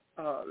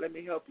 let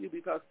me help you,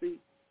 because, see,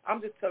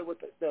 I'm just telling you what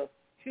the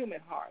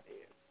human heart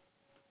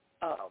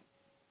is.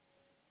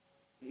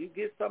 You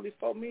get something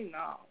before me?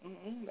 No,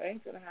 that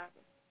ain't going to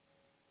happen.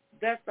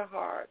 That's the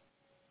heart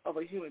of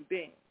a human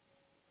being.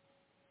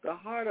 The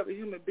heart of a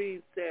human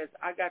being says,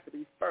 I got to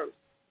be first.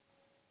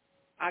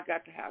 I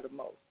got to have the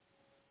most.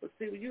 But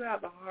see, when you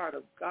have the heart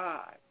of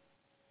God,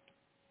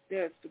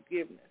 there's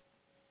forgiveness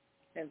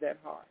in that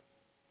heart.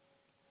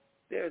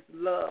 There's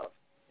love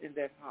in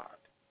that heart.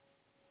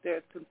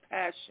 There's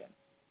compassion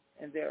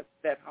in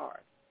that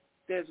heart.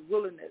 There's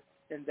willingness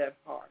in that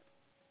heart.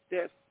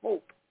 There's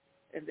hope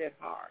in that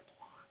heart.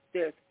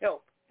 There's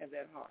help in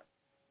that heart.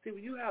 See,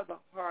 when you have the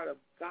heart of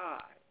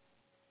God,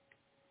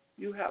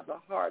 you have the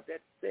heart that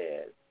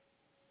says,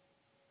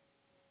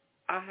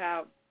 I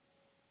have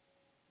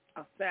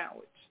a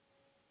sandwich.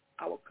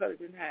 I will cut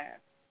it in half.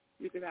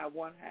 You can have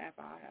one half,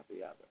 I'll have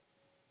the other.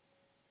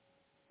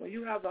 When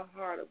you have the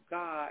heart of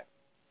God,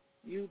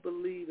 you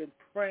believe in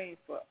praying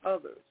for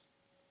others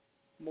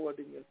more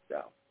than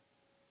yourself.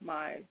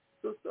 My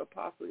sister,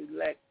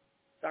 Apostle-elect,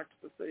 Dr.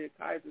 Cecilia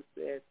Kaiser,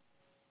 said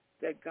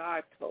that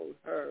God told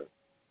her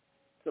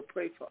to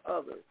pray for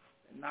others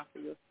and not for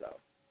yourself.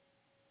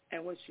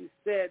 And when she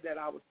said that,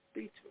 I was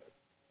speechless.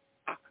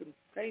 I couldn't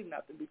say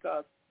nothing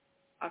because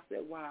I said,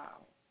 wow.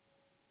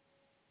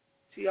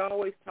 She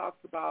always talks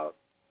about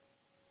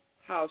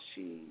how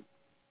she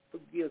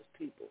forgives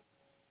people.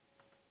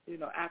 You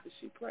know, after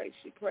she prayed,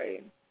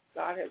 and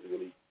God has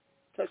really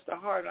touched her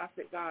heart. And I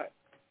said, God,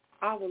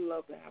 I would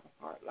love to have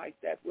a heart like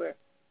that where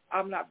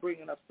I'm not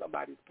bringing up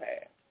somebody's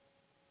past.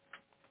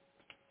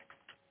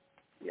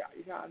 Yeah,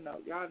 y'all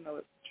know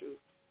it's the truth.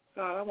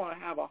 God, I want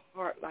to have a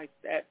heart like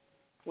that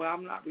where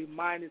I'm not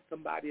reminding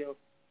somebody of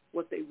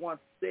what they once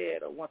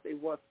said or what they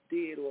once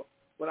did, or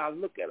when I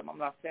look at them, I'm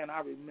not saying I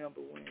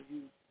remember when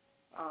you,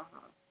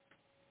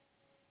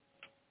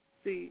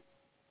 See,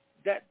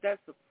 that's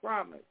a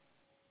promise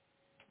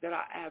that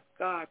I ask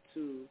God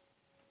to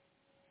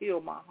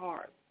heal my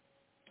heart.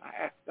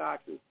 I ask God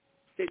to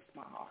fix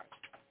my heart.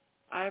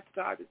 I ask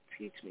God to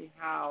teach me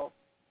how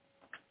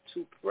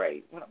to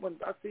pray. When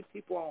I see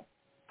people on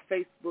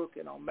Facebook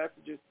and on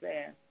Messenger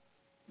saying,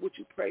 would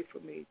you pray for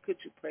me? Could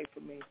you pray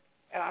for me?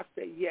 And I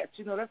say, yes.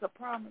 You know, that's a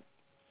promise.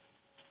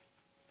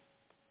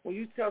 When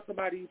you tell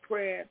somebody you're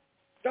praying,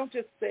 don't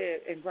just say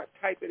it and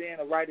type it in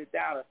or write it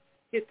down or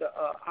hit the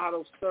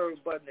auto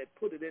serve button and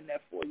put it in there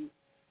for you,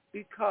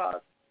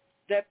 because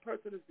that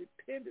person is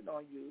dependent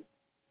on you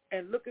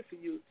and looking for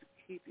you to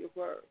keep your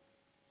word.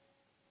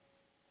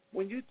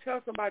 When you tell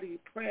somebody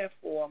you're praying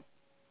for them,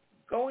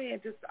 go in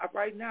just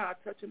right now, I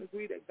touch and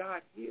agree that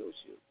God heals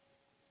you.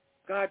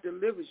 God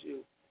delivers you.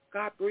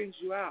 God brings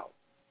you out.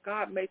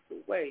 God makes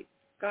a way.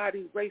 God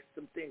erases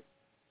some things.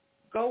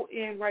 Go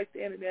in right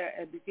then and there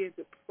and begin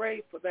to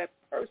pray for that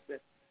person.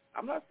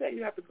 I'm not saying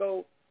you have to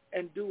go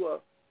and do a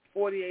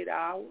 48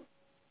 hours,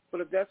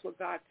 but if that's what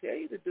God tells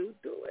you to do,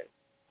 do it.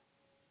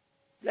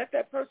 Let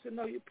that person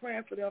know you're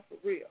praying for them for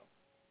real.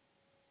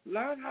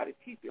 Learn how to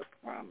keep your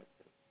promises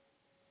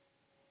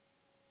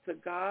to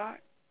God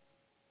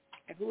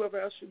and whoever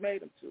else you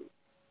made them to.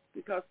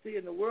 Because, see,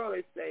 in the world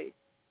they say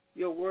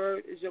your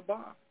word is your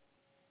bond.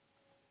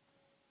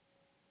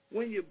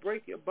 When you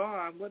break your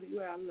bond, what do you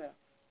have left?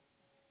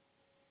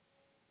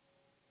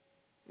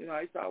 You know,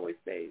 I used to always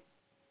say,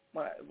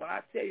 when I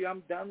tell you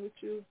I'm done with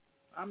you,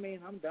 I mean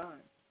I'm done.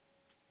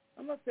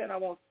 I'm not saying I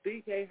won't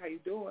speak, hey, how you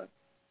doing?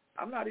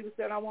 I'm not even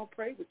saying I won't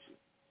pray with you.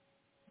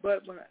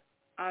 But when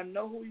I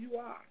know who you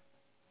are,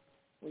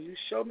 when you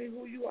show me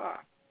who you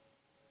are,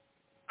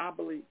 I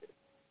believe it.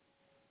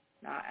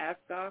 Now, I ask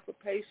God for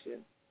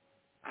patience.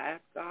 I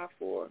ask God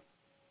for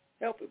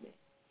helping me.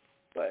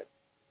 But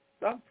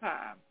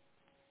sometimes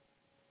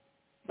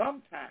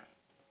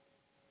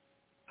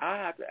I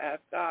have to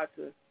ask God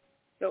to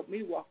help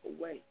me walk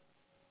away.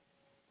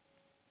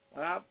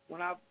 When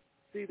I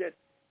see that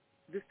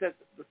that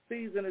the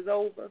season is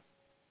over,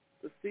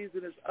 the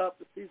season is up,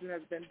 the season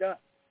has been done,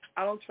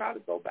 I don't try to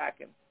go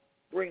back and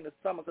bring the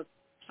summer. Because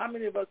how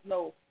many of us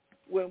know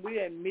when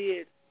we're in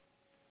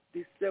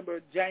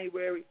mid-December,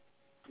 January,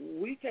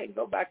 we can't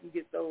go back and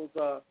get those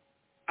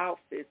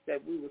outfits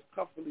that we was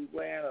comfortably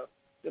wearing, or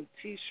them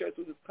T-shirts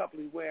we was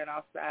comfortably wearing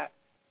outside.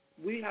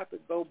 We have to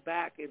go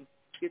back and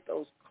get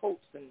those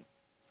coats and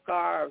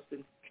scarves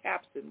and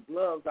caps and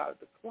gloves out of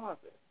the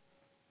closet.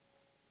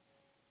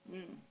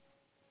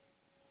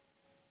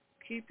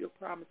 Keep your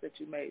promise that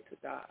you made to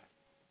God.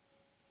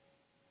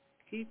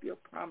 Keep your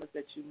promise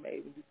that you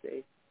made when you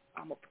say,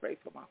 I'm going to pray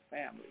for my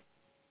family.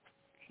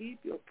 Keep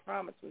your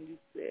promise when you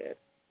said,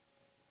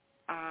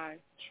 I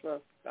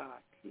trust God.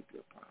 Keep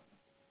your promise.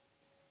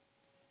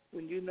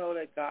 When you know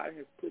that God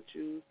has put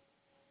you,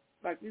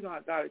 like you know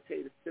how God would tell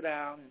you to sit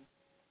down and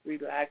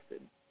relax,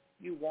 and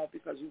you won't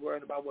because you're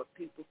worried about what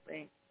people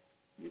think.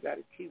 You got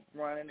to keep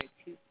running and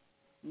keep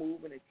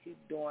moving and keep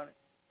doing it.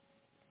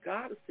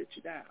 God will sit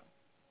you down.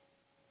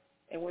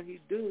 And when he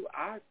do,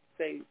 I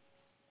say,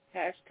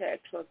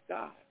 #trust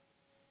God.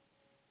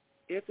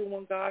 If and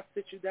when God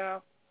sits you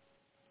down,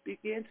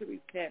 begin to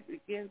repent.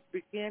 Begin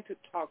to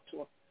talk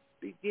to him.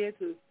 Begin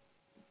to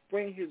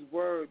bring his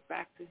word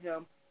back to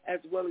him, as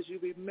well as you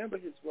remember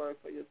his word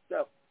for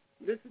yourself.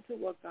 Listen to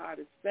what God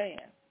is saying.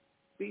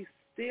 Be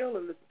still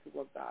and listen to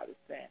what God is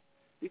saying.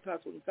 Because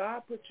when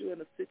God puts you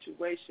in a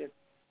situation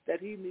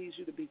that he needs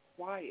you to be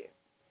quiet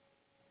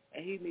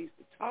and he needs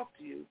to talk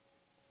to you,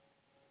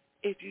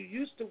 if you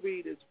used to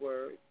read his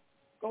word,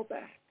 go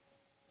back.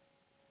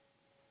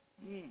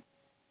 Now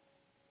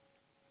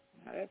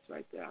that's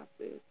right there. I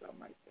said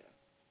something right there.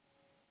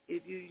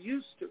 If you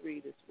used to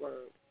read his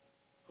word,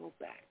 go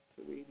back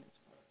to reading his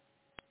word.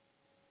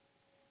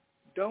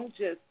 Don't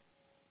just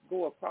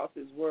go across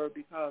his word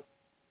because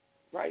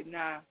right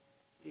now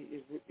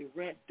your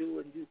rent due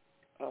and you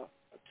a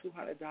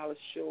 $200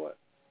 short.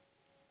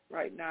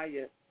 Right now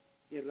your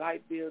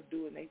light bill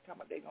due and they talking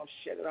about they're going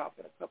to shut it off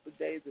in a couple of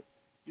days if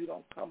you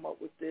don't come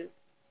up with this.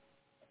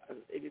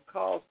 If you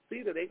call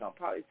CEDA, they're going to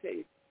probably tell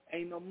you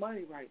ain't no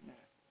money right now.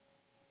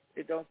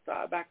 It don't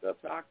start back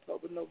up to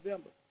October,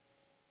 November.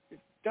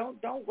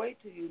 Don't wait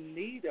till you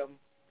need them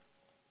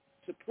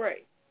to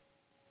pray.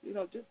 You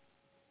know, just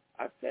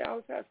I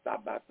always have to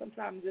stop by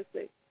sometime and just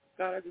say,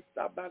 God, I just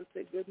stopped by to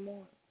say good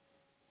morning.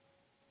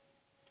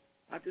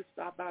 I just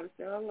stopped by to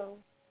say hello.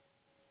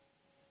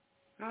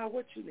 God,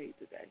 what you need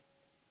today?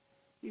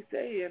 He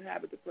said he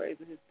inhabits the praise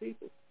of his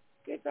people.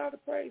 Get God to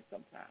praise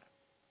sometime.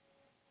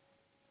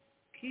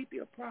 Keep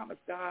your promise,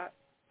 God.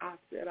 I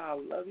said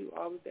I'll love you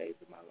all the days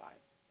of my life.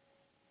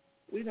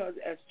 We know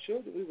as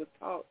children we were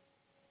taught,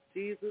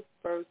 Jesus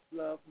first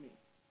loved me.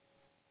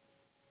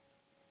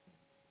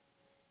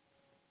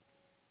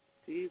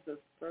 Jesus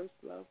first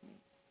loved me.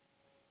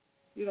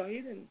 You know, he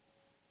didn't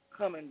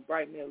come and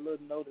write me a little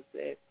note that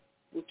said,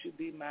 would you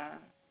be mine?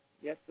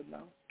 Yes or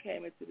no.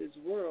 Came into this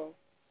world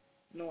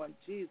knowing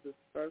Jesus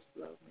first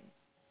loved me.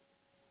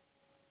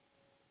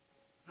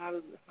 How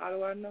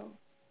do I know?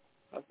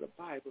 Because the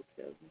Bible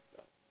tells me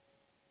so.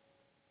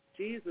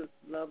 Jesus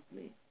loves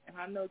me, and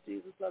I know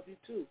Jesus loves you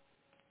too.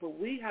 But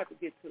we have to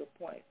get to the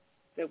point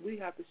that we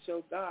have to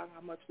show God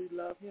how much we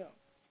love him.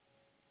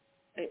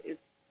 It's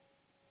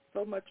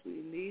so much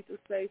we need to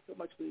say, so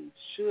much we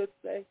should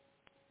say.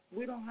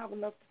 We don't have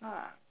enough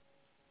time.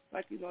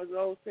 Like, you know, the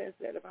old saying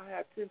said, if I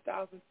had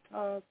 10,000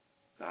 tongues,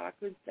 God, I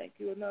couldn't thank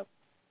you enough.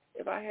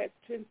 If I had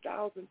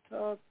 10,000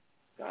 tongues,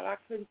 God, I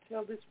couldn't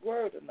tell this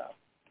word enough.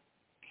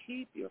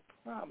 Keep your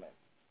promise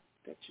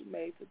that you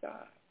made to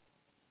God.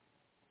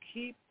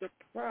 Keep the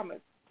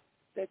promise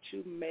that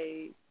you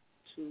made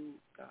to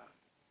God.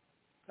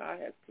 God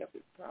has kept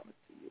his promise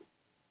to you.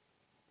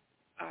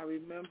 I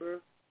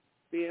remember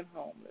being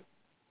homeless,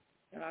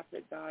 and I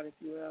said, God, if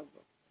you ever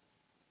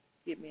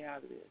get me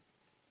out of this,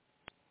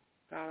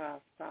 God,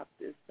 I'll stop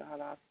this.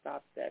 God, I'll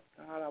stop that.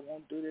 God, I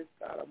won't do this.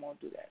 God, I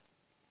won't do that.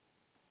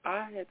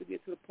 I had to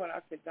get to the point I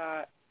said,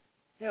 God,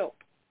 help.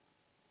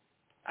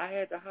 I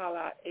had to holler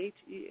out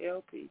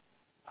H-E-L-P.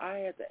 I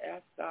had to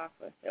ask God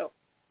for help.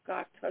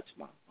 God, touch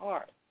my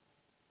heart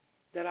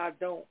that I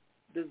don't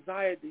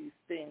desire these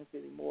things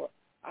anymore.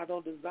 I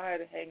don't desire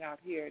to hang out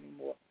here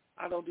anymore.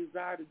 I don't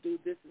desire to do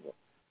this anymore.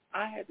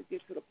 I had to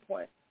get to the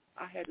point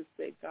I had to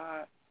say,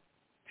 God,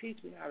 teach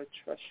me how to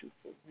trust you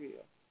for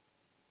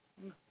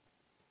real.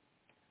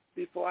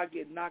 Before I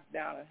get knocked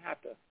down and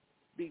have to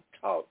be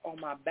taught on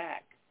my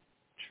back,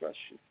 trust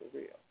you for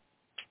real.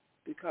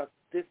 Because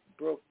this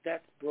broke,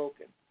 that's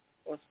broken,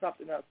 or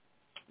something else.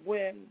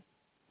 When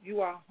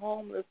you are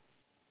homeless,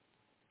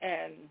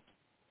 and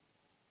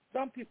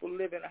some people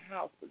live in a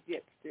house but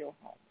yet still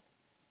homeless.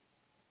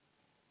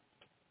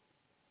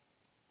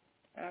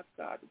 Ask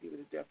God to give you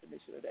the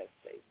definition of that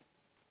statement.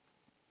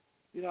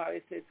 You know how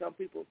they say some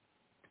people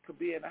could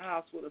be in a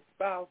house with a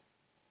spouse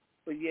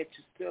but yet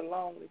you're still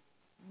lonely.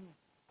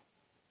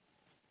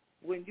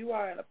 When you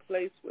are in a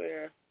place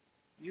where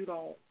you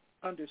don't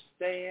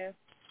understand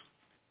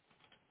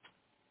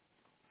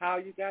how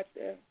you got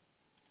there,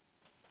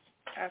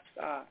 ask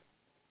God,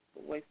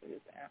 but wait for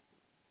his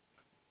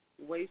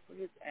answer. Wait for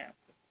his answer.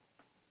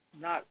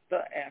 Not the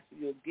answer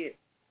you'll get,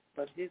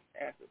 but his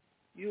answer.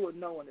 You will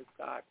know when it's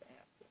God's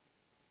answer.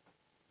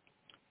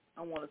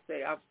 I want to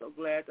say I'm so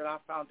glad that our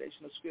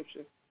foundational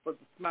scripture for the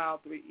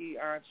S.M.I.L.3E,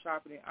 iron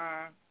sharpening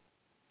iron,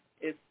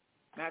 is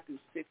Matthew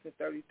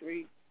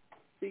 6:33.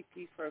 Seek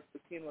ye first the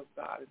kingdom of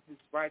God and his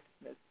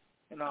righteousness,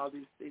 and all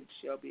these things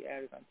shall be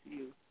added unto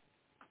you.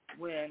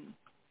 When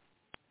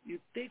you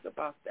think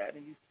about that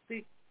and you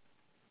seek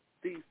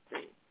these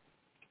things,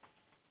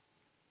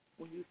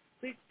 when you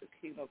seek the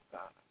kingdom of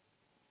God,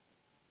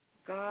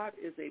 God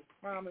is a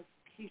promise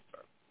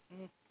keeper.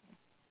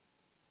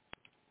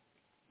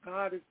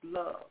 God is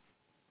love.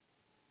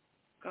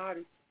 God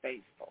is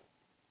faithful.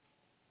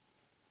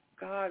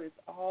 God is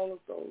all of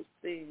those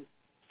things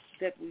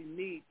that we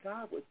need.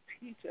 God would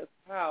teach us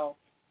how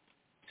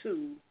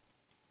to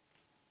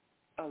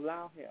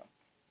allow him.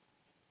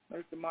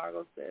 Mr.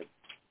 Margot said,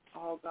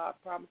 all God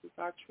promises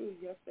are true.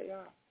 Yes, they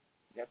are.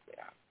 Yes,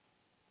 they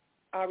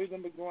are. I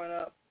remember growing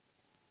up,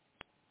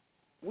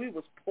 we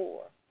was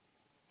poor.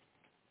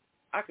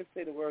 I can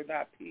say the word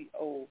not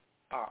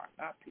P-O-R,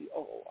 not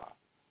P-O-O-R.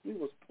 We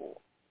was poor.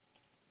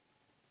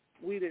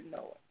 We didn't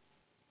know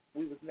it.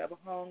 We was never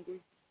hungry.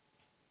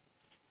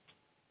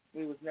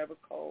 We was never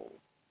cold.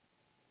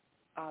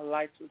 Our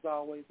lights was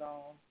always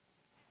on.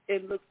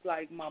 It looks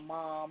like my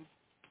mom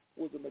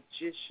was a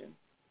magician.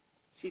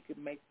 She could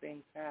make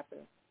things happen.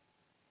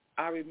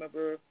 I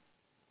remember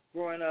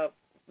growing up,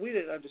 we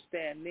didn't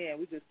understand then.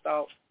 We just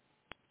thought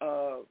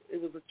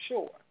it was a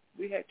chore.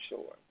 We had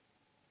chores.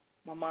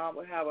 My mom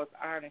would have us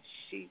ironing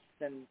sheets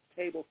and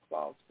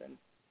tablecloths, and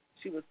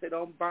she would say,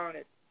 don't burn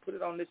it. Put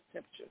it on this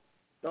temperature.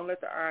 Don't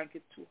let the iron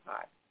get too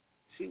hot.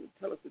 She would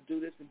tell us to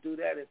do this and do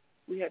that, and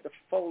we had to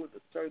fold it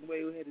a certain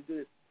way. We had to do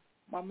this.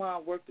 My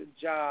mom worked a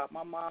job.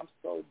 My mom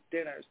sold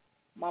dinners.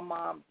 My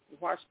mom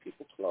washed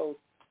people's clothes.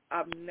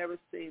 I've never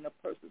seen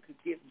a person could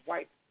get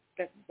white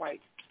that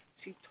white.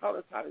 She taught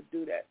us how to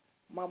do that.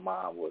 My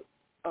mom would.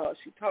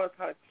 She taught us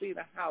how to clean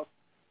a house.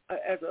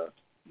 As a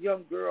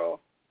young girl,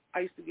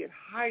 I used to get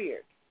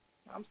hired.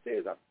 I'm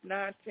serious. I'm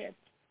 10,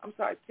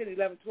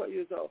 11, 12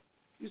 years old.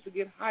 Used to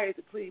get hired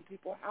to clean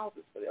people's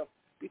houses for them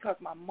because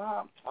my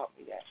mom taught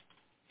me that.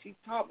 She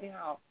taught me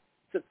how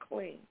to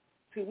clean.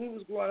 See, we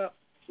was growing up,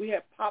 we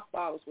had pop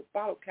bottles with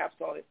bottle caps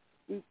on it.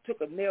 We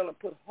took a nail and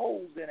put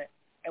holes in it,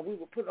 and we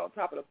would put it on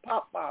top of the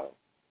pop bottle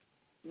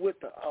with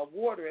the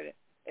water in it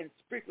and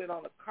sprinkle it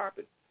on the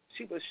carpet.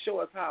 She would show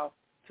us how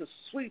to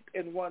sweep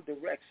in one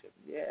direction.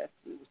 Yes,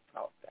 we was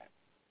taught that.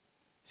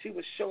 She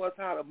would show us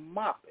how to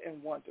mop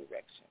in one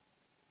direction.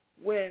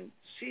 When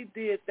she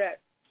did that,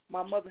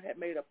 my mother had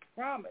made a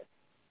promise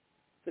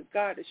to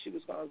God that she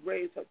was going to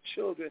raise her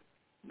children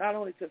not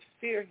only to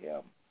fear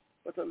him,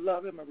 but to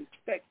love him and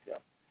respect him.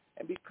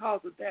 And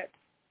because of that,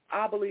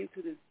 I believe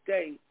to this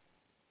day,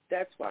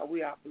 that's why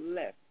we are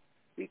blessed,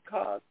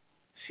 because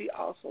she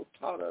also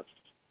taught us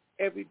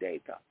every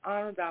day to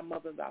honor thy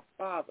mother and thy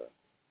father,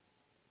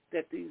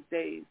 that these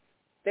days,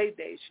 they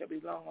days shall be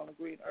long on the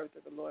green earth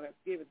that the Lord has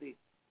given thee.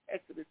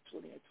 Exodus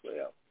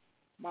 20:12.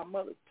 My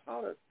mother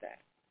taught us that.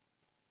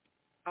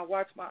 I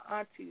watched my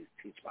aunties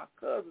teach my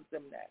cousins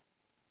them that.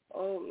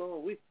 Oh,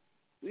 Lord,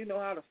 we know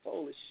how to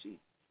fold a sheet.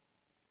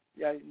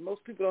 Yeah,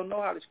 most people don't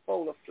know how to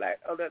fold a flat,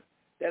 or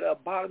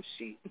that bottom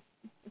sheet.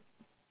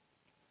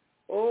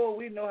 Oh,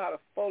 we know how to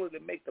fold it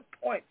and make the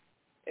points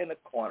in the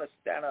corner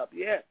stand up.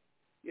 Yes,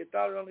 you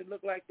thought it only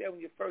looked like that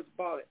when you first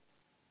bought it.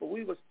 But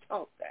we was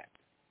taught that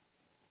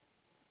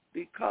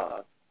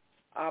because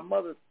our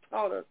mothers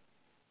taught us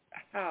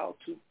how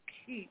to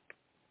keep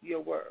your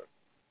word.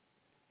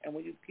 And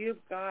when you give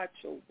God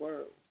your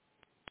word,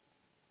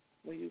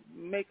 when you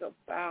make a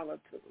vow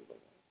unto the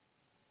Lord,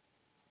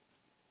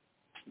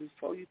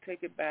 before you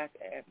take it back,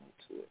 add more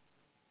to it.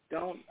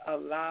 Don't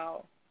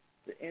allow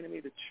the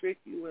enemy to trick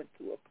you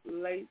into a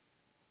place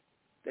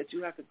that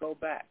you have to go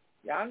back.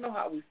 Yeah, I know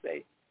how we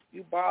say,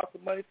 you borrowed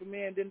some money from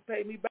me and didn't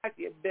pay me back,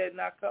 you better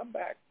not come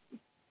back.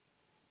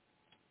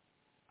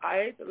 I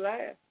hate to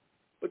laugh,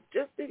 but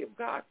just think if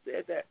God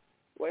said that,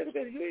 wait a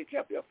minute, you ain't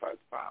kept your first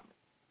promise.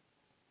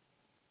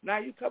 Now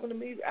you coming to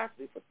me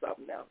asking for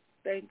something else.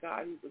 Thank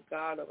God he's a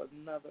God of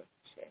another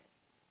chance.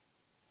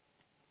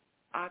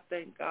 I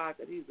thank God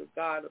that he's a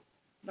God of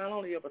not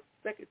only of a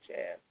second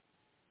chance,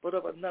 but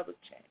of another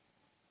chance,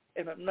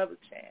 and another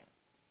chance,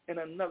 and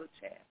another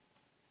chance.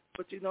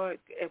 But you know,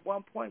 at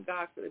one point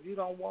God said, if you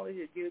don't want it,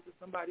 he'll give it to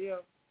somebody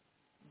else.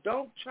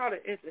 Don't try to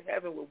enter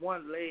heaven with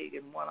one leg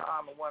and one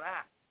arm and one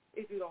eye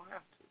if you don't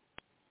have to.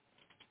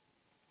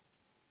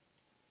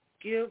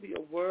 Give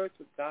your word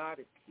to God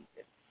and keep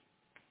it.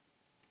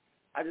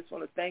 I just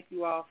want to thank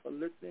you all for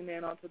listening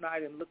in on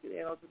tonight and looking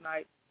in on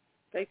tonight.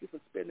 Thank you for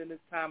spending this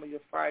time of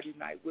your Friday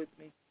night with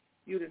me.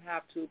 You didn't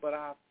have to, but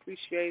I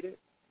appreciate it.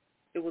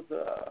 It was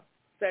a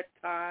set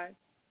time,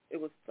 it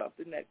was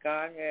something that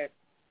God had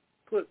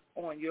put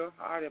on your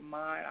heart and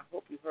mind. I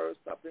hope you heard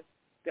something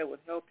that would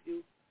help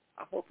you.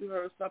 I hope you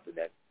heard something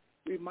that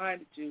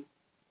reminded you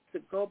to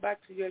go back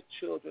to your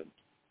children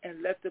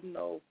and let them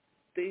know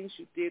things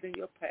you did in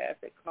your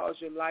past that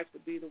caused your life to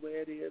be the way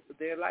it is.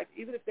 Their life,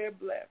 even if they're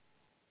blessed,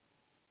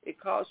 it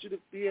caused you to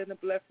be in a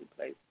blessing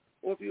place.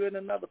 Or if you're in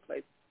another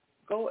place,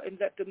 go and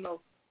let them know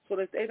so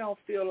that they don't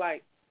feel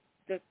like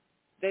that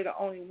they're the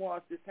only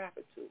ones this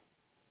happened to.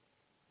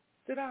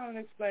 Sit down and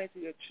explain to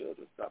your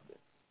children something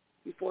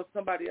before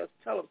somebody else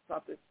tell them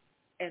something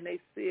and they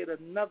see it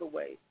another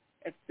way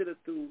instead of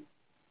through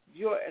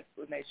your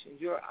explanation,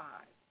 your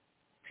eyes.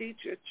 Teach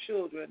your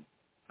children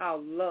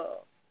how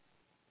love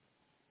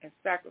and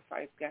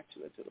sacrifice got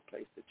you into the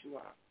place that you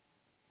are.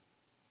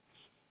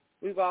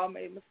 We've all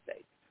made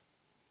mistakes,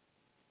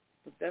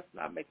 but let's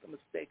not make the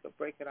mistake of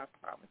breaking our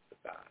promise to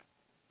God.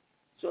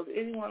 So if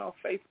anyone on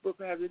Facebook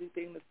has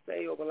anything to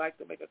say or would like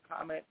to make a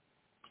comment,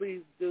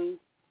 please do.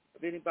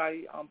 If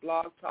anybody on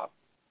Blog Talk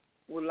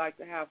would like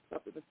to have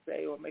something to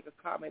say or make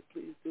a comment,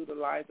 please do. The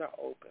lines are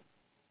open.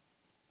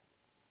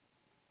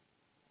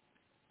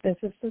 This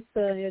is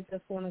Cecilia.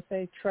 Just want to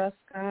say trust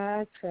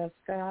God, trust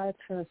God,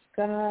 trust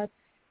God,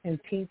 and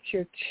teach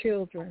your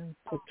children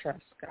to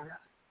trust God.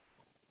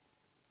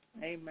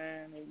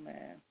 Amen,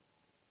 amen.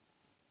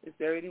 Is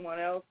there anyone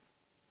else?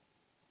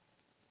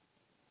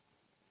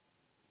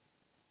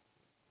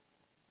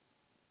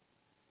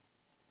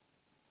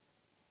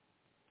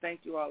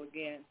 Thank you all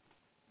again.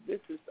 This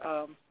is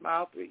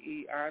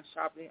S.M.I.L.3E, Iron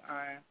Sharpening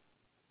Iron,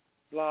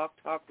 Blog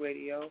Talk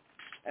Radio,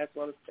 as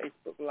well as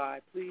Facebook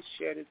Live. Please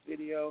share this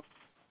video.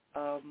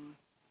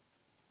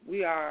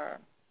 We are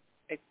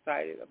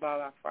excited about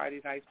our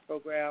Friday night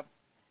program.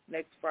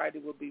 Next Friday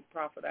will be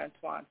Prophet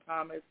Antoine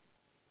Thomas.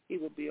 He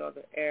will be on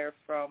the air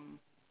from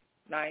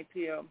 9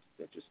 p.m.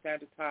 Central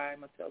Standard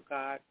Time until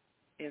God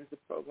ends the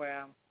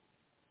program.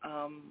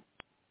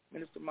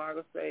 Minister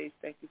Margot says,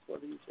 thank you for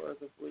these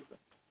words of wisdom.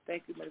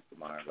 Thank you, Minister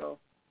Margot.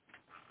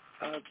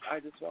 I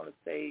just want to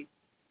say,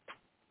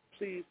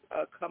 please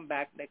come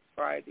back next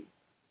Friday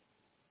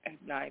at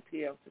 9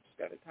 p.m. Central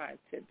Standard Time,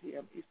 10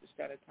 p.m. Eastern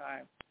Standard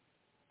Time.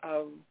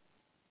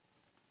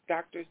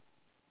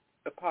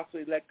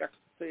 Apostle-elect Dr.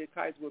 Cecilia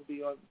Kaiser will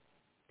be on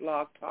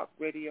Blog Talk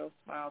Radio,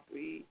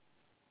 S.M.I.L.3E,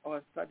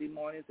 on Sunday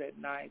mornings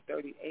at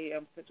 9:30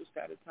 a.m. Central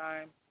Standard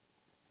Time,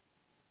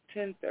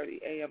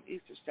 10:30 a.m.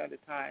 Eastern Standard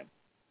Time,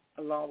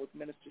 along with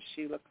Minister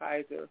Sheila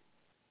Kaiser,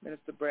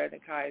 Minister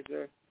Brandon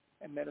Kaiser,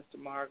 and Minister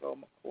Margot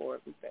McCord.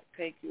 We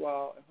thank you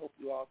all and hope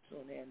you all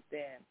tune in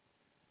then.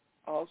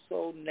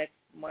 Also, next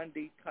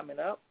Monday coming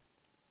up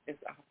is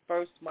our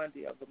first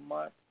Monday of the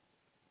month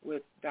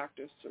with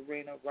Dr.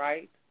 Serena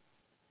Wright.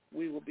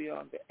 We will be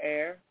on the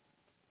air.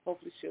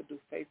 Hopefully she'll do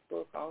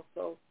Facebook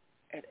also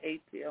at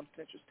 8 p.m.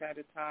 Central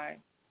Standard Time,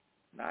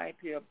 9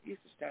 p.m.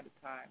 Eastern Standard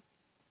Time.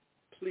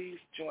 Please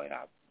join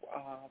our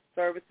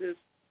services.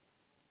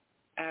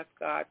 Ask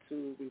God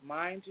to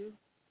remind you.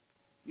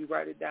 You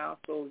write it down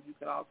so you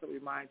can also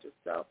remind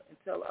yourself and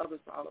tell others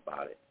all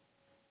about it.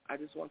 I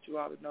just want you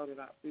all to know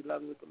that we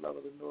love you with the love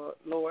of the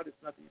Lord. There's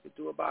nothing you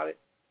can do about it.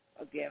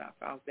 Again, our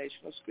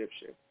foundational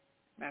scripture,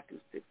 Matthew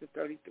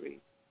 6:33.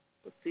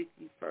 But seek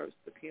ye first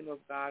the kingdom of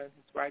God and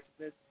his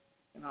righteousness,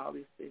 and all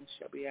these things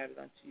shall be added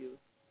unto you.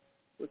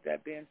 With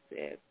that being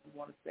said, we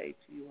want to say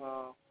to you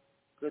all,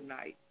 good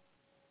night.